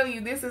 I'm telling you,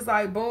 this is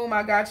like, boom,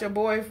 I got your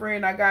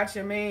boyfriend, I got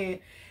your man.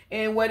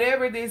 And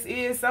whatever this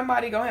is,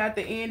 somebody gonna have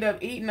to end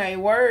up eating their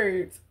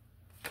words.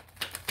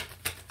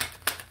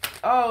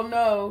 Oh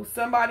no,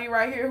 somebody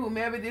right here,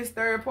 whomever this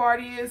third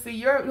party is,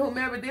 see,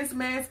 whomever this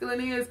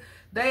masculine is,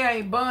 they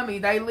ain't bummy.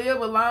 They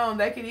live alone.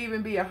 They could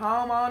even be a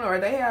homeowner, or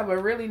they have a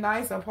really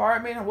nice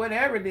apartment, or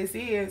whatever this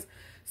is.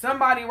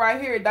 Somebody right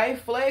here, they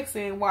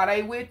flexing while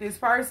they with this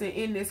person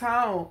in this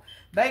home.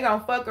 They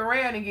gonna fuck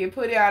around and get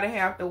put out and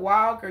have to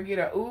walk or get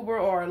an Uber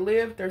or a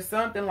Lyft or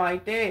something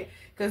like that.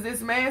 Because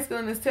this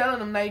masculine is telling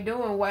them they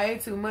doing way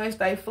too much.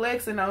 They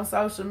flexing on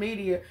social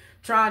media,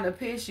 trying to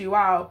piss you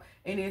off.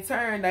 And in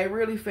turn, they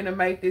really finna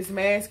make this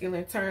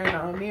masculine turn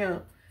on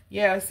them.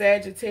 Yeah,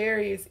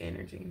 Sagittarius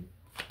energy.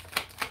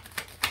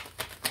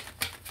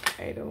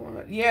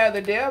 Yeah,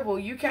 the devil.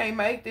 You can't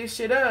make this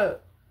shit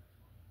up.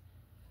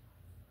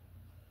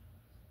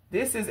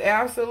 This is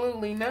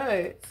absolutely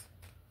nuts.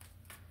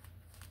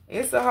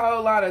 It's a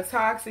whole lot of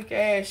toxic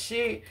ass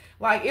shit.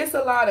 Like, it's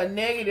a lot of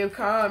negative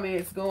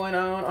comments going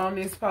on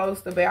this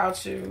post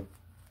about you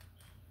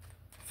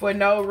for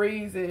no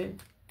reason.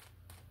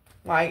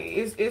 Like,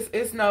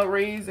 it's no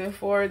reason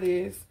for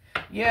this.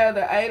 Yeah,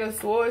 the 8 of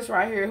Swords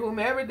right here.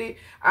 Whomever did,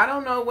 I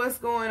don't know what's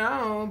going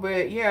on,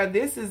 but yeah,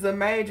 this is a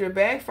major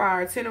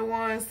backfire. 10 of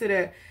Wands to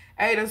the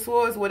 8 of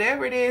Swords.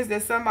 Whatever it is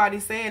that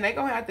somebody's saying, they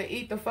gonna have to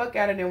eat the fuck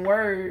out of them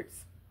words.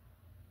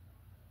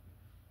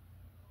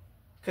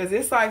 Because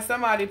it's like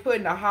somebody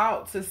putting a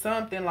halt to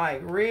something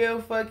like real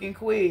fucking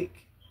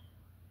quick.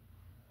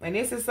 And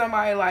this is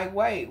somebody like,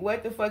 wait,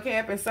 what the fuck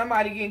happened?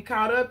 Somebody getting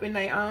caught up in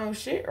their own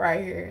shit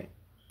right here.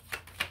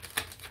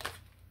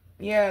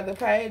 Yeah, the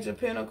Page of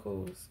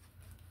Pentacles.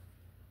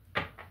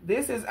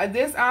 This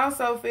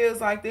also feels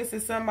like this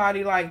is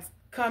somebody like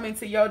coming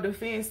to your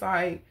defense.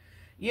 Like,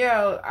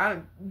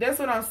 yeah, that's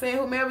what I'm saying.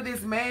 Whomever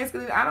this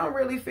masculine, I don't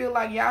really feel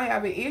like y'all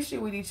have an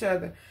issue with each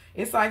other.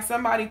 It's like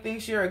somebody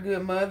thinks you're a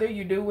good mother.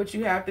 You do what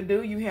you have to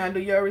do. You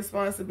handle your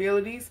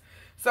responsibilities.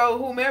 So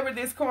whomever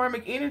this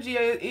karmic energy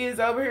is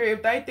over here,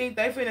 if they think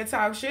they finna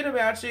talk shit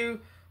about you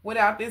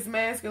without this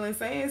masculine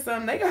saying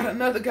something, they got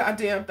another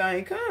goddamn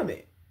thing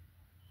coming.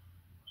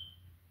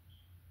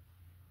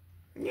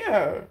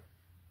 Yeah.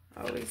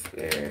 Holy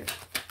Spirit.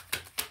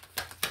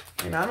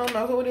 And I don't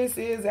know who this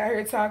is out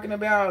here talking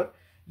about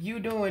you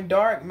doing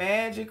dark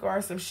magic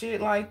or some shit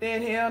like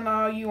that. Hell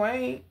no, you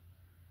ain't.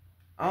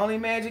 Only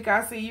magic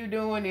I see you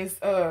doing is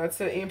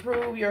to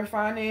improve your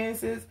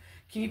finances,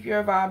 keep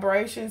your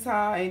vibrations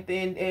high,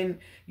 and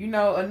you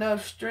know,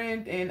 enough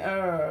strength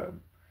and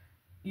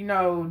you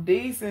know,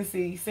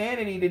 decency,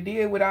 sanity to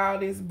deal with all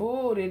this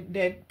bull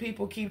that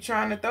people keep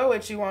trying to throw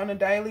at you on a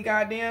daily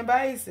goddamn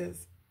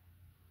basis.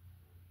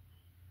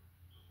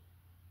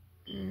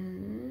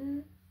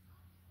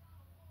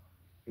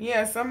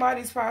 Yeah,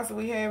 somebody's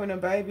possibly having a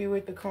baby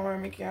with the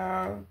karmic,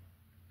 y'all.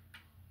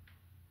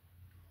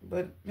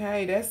 But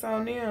hey, that's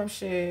on them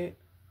shit.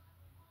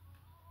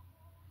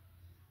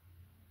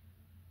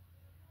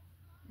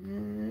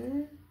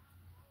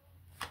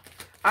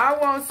 I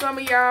want some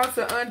of y'all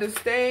to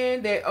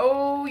understand that,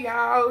 oh,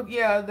 y'all,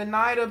 yeah, the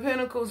Knight of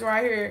Pentacles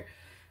right here.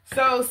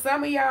 So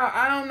some of y'all,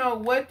 I don't know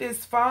what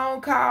this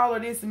phone call or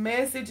this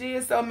message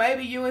is. So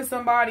maybe you and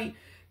somebody,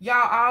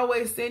 y'all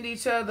always send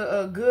each other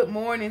a good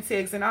morning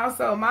text. And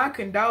also my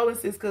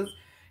condolences, because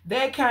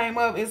that came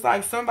up. It's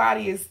like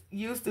somebody is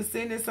used to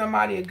sending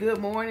somebody a good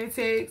morning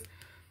text.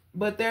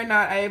 but they're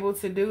not able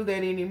to do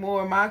that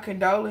anymore. My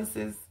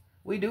condolences.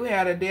 We do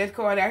have a death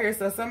card out here,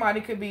 so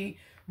somebody could be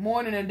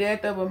mourning the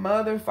death of a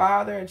mother,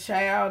 father, a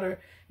child, or,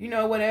 you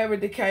know, whatever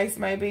the case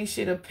may be.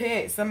 Shit, a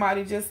pet.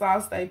 Somebody just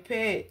lost a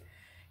pet.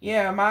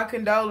 Yeah, my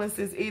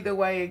condolences either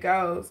way it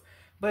goes.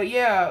 But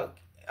yeah,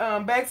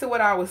 back to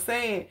what I was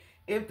saying.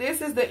 If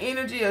this is the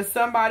energy of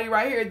somebody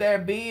right here, they're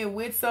being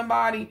with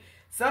somebody,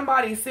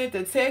 somebody sent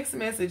a text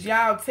message,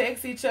 y'all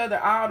text each other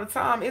all the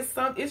time.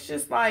 It's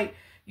just like,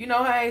 you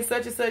know, hey,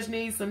 such and such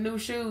needs some new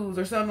shoes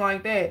or something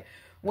like that.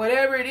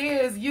 Whatever it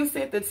is, you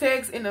sent the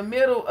text in the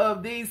middle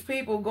of these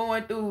people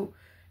going through,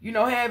 you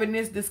know, having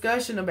this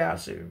discussion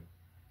about you.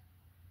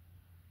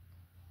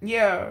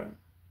 Yeah.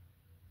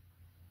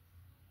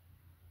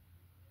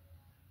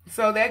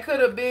 So that could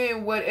have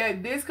been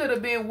this could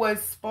have been what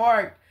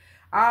sparked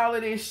all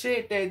of this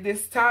shit, that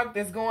this talk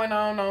that's going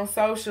on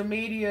social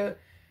media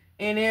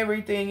and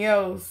everything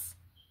else.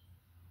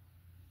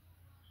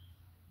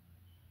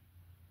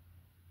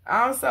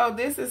 Also,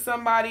 this is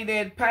somebody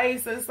that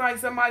pays. It's like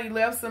somebody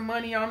left some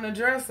money on the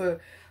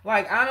dresser.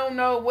 Like, I don't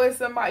know what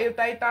somebody, if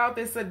they thought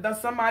that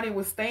somebody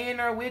was staying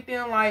there with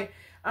them. Like,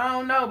 I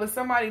don't know, but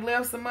somebody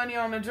left some money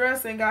on the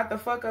dresser and got the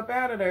fuck up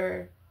out of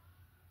there.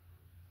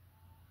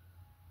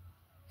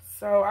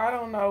 So, I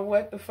don't know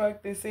what the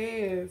fuck this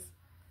is.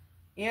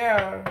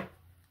 Yeah.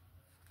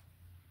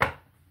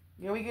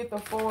 Yeah, we get the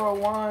 4 of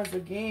Wands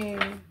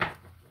again.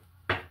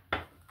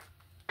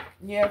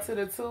 Yeah, to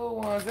the 2 of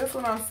Wands. That's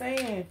what I'm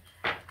saying.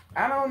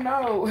 I don't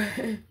know.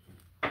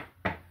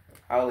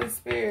 Holy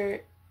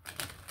Spirit.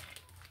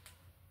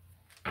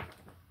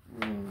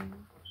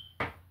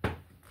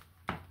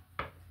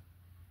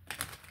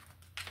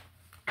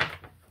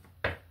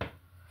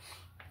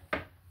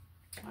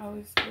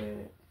 Holy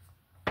Spirit.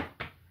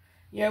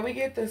 Yeah, we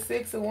get the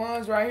 6 of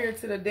Wands right here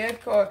to the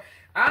Death card.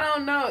 I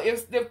don't know.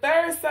 If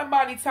there's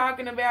somebody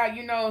talking about,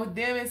 you know,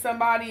 them and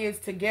somebody is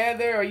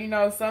together, or, you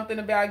know, something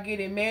about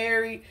getting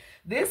married,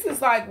 this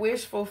is like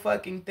wishful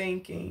fucking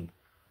thinking.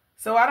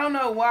 So I don't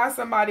know why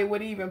somebody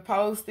would even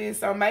post this.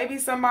 So maybe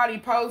somebody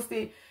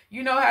posted,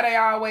 you know how they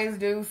always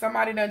do.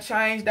 Somebody done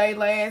changed their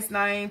last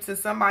name to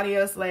somebody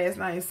else's last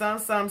name.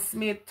 Some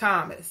Smith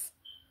Thomas.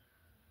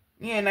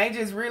 Yeah, and they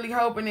just really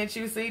hoping that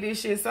you see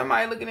this shit.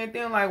 Somebody looking at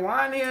them like,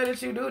 why in the hell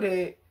did you do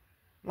that?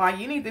 Like,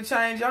 you need to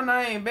change your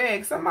name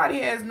back.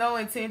 Somebody has no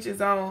intentions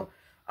on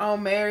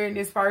marrying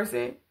this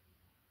person.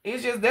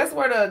 It's just, that's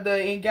where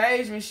the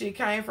engagement shit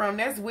came from.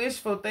 That's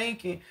wishful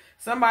thinking.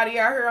 Somebody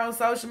out here on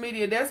social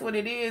media, that's what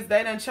it is.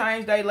 They done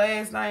changed their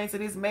last name to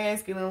this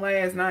masculine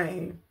last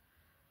name.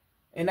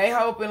 And they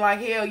hoping like,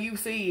 hell, you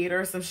see it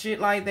or some shit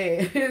like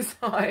that. It's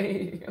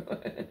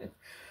like,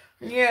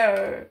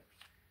 yeah.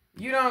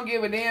 You don't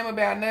give a damn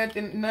about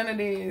nothing, none of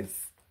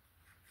this.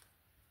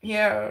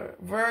 Yeah,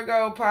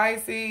 Virgo,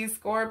 Pisces,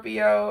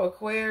 Scorpio,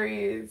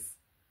 Aquarius.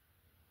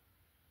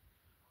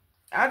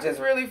 I just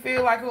really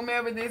feel like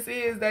whomever this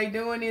is, they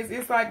doing this.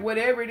 It's like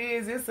whatever it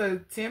is, it's a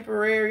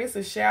temporary, it's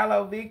a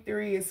shallow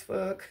victory as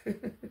fuck.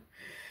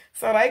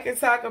 So they can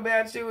talk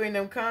about you in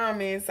them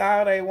comments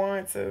all they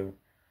want to.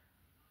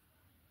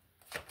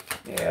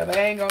 Yeah,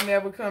 they ain't gonna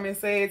never come and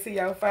say it to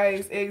your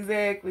face.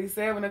 Exactly,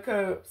 7 of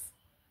Cups.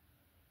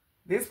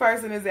 This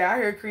person is out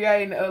here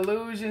creating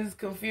illusions,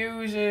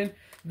 confusion.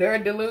 They're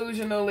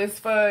delusional as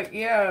fuck.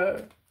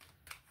 Yeah.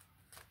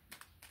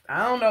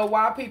 I don't know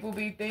why people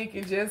be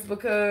thinking just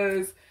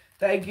because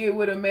they get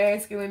with a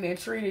masculine that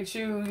treated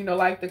you, you know,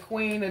 like the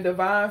queen, the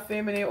divine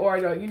feminine, or,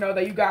 the, you know,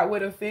 that you got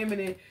with a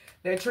feminine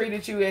that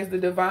treated you as the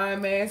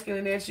divine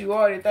masculine that you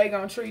are, that they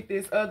gonna treat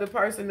this other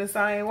person the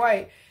same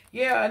way.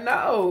 Yeah,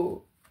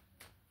 no.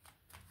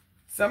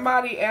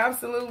 Somebody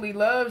absolutely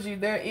loves you.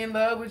 They're in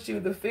love with you.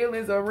 The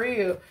feelings are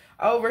real.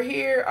 Over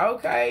here,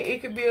 okay,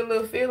 it could be a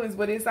little feelings,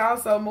 but it's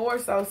also more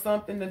so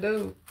something to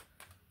do.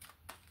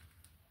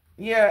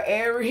 Yeah,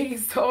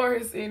 Aries,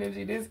 Taurus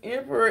energy, this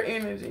Emperor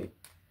energy.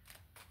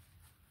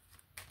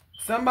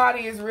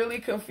 Somebody is really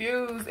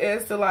confused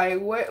as to like,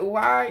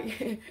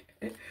 why,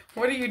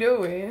 what are you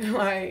doing?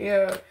 Like,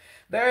 yeah.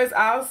 There's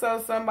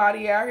also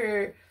somebody out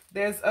here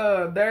that's,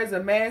 there's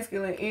a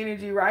masculine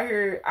energy right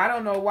here. I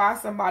don't know why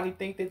somebody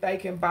think that they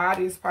can buy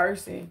this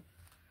person.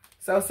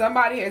 So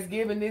somebody has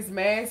given this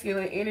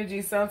masculine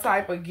energy some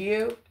type of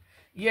gift.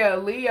 Yeah,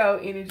 Leo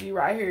energy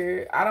right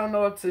here. I don't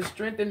know if to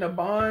strengthen the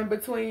bond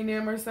between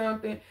them or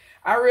something.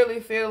 I really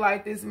feel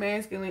like this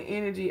masculine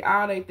energy,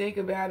 all they think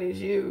about is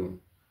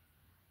you.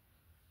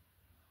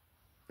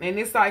 And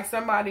it's like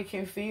somebody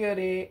can feel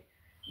that.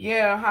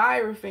 Yeah,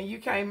 Hierophant, you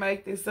can't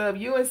make this up.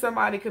 You and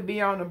somebody could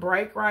be on a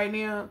break right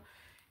now.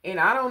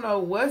 And I don't know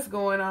what's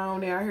going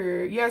on out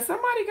here. Yeah,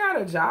 somebody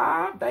got a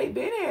job. They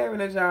been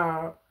having a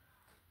job.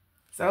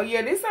 So,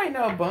 yeah, this ain't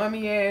no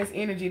bummy-ass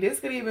energy. This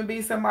could even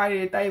be somebody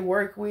that they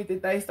work with,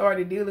 that they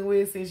started dealing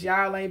with since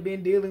y'all ain't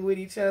been dealing with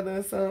each other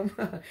or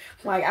something.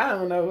 Like, I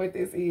don't know what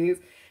this is.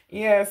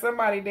 Yeah,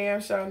 somebody damn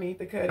sure need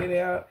to cut it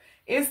out.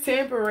 It's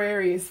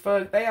temporary as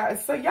fuck.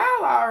 So,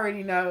 y'all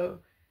already know.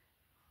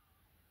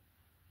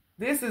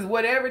 This is,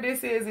 whatever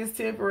this is, it's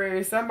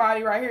temporary.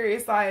 Somebody right here,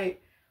 it's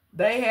like,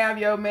 they have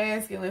your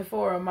masculine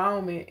for a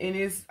moment, and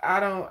it's I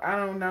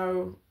don't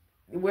know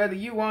whether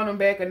you want them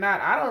back or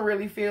not. I don't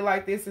really feel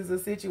like this is a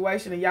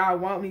situation and y'all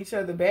want each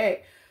other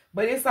back,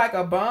 but it's like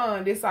a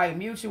bond. It's like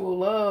mutual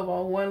love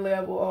on one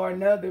level or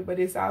another, but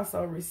it's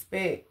also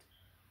respect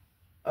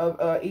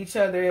of each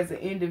other as an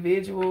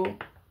individual.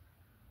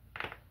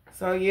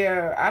 So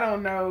yeah, I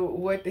don't know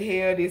what the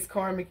hell this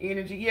karmic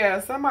energy. Yeah,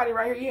 somebody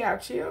right here, you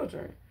have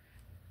children.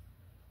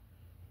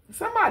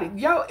 Somebody,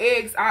 your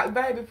ex,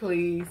 baby,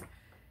 please.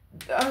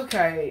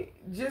 Okay,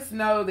 just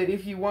know that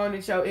if you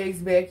wanted your ex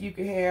back, you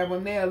can have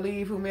them. They'll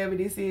leave whomever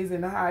this is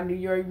in the hot New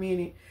York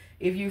minute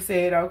if you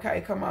said,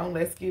 okay, come on,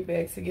 let's get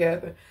back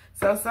together.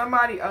 So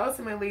somebody,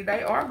 ultimately,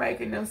 they are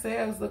making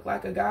themselves look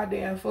like a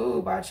goddamn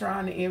fool by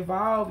trying to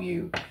involve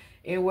you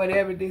in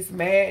whatever this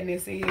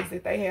madness is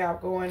that they have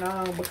going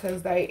on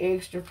because they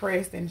extra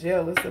pressed and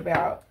jealous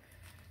about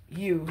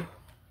you.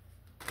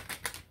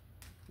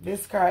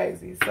 This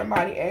crazy.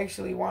 Somebody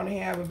actually want to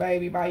have a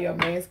baby by your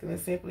masculine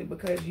simply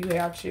because you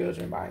have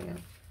children by him.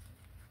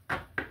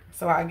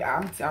 So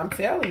I'm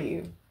telling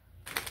you,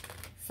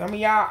 some of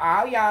y'all,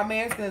 all y'all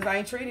masculines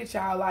ain't treated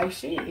y'all like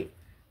shit.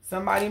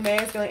 Somebody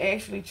masculine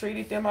actually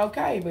treated them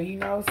okay, but you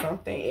know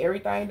something,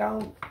 everything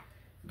don't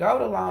go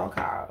to long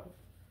call.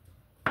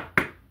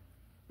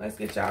 Let's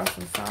get y'all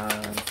some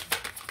signs.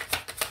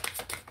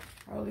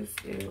 Holy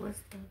Spirit, what's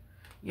the...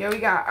 Yeah, we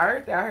got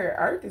Earth out here.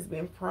 Earth has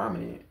been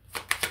prominent.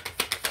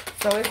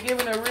 So it's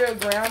giving a real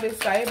grounded,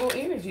 stable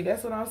energy.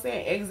 That's what I'm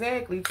saying.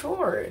 Exactly.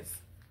 Taurus.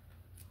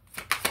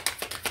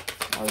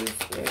 Holy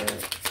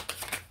Spirit.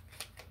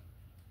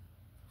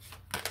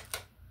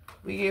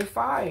 We get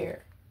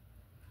fire.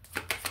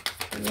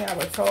 We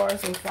have a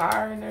Taurus and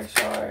fire in their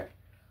chart.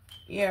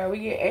 Yeah, we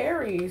get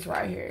Aries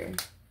right here.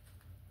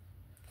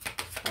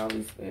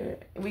 Holy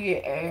Spirit. We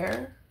get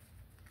air.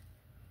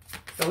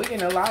 So we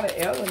get a lot of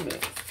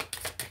elements.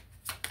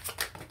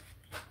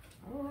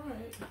 All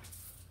right.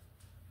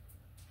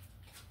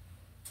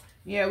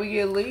 Yeah, we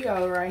get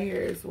Leo right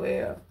here as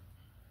well.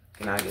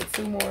 Can I get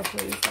two more,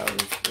 please? Holy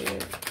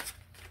Spirit.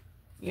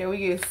 Yeah, we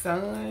get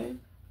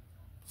Sun.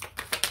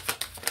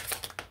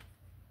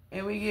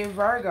 And we get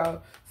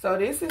Virgo. So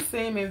this is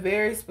seeming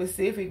very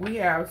specific. We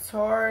have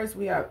Taurus,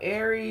 we have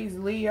Aries,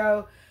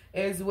 Leo,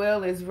 as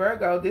well as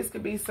Virgo. This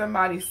could be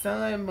somebody's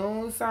sun,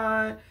 moon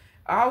sign.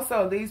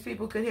 Also, these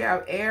people could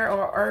have air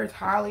or earth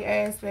highly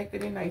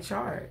aspected in their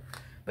chart.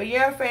 But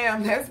yeah,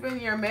 fam, that's been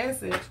your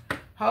message.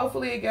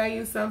 Hopefully it gave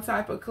you some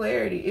type of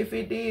clarity. If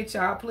it did,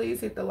 y'all,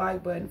 please hit the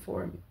like button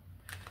for me.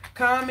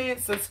 Comment,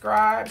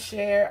 subscribe,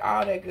 share,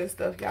 all that good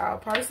stuff, y'all.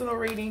 Personal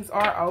readings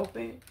are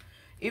open.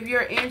 If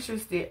you're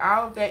interested,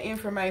 all of that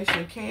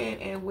information can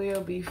and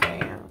will be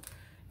found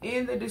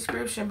in the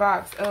description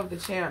box of the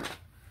channel.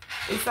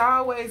 It's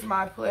always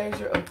my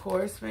pleasure, of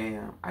course,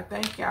 fam. I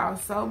thank y'all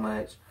so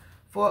much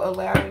for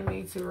allowing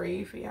me to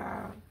read for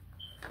y'all.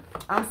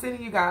 I'm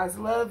sending you guys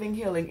love and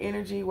healing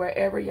energy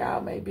wherever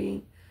y'all may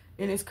be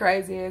in this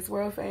crazy ass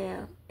world,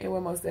 fam. And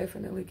we'll most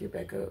definitely get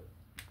back up.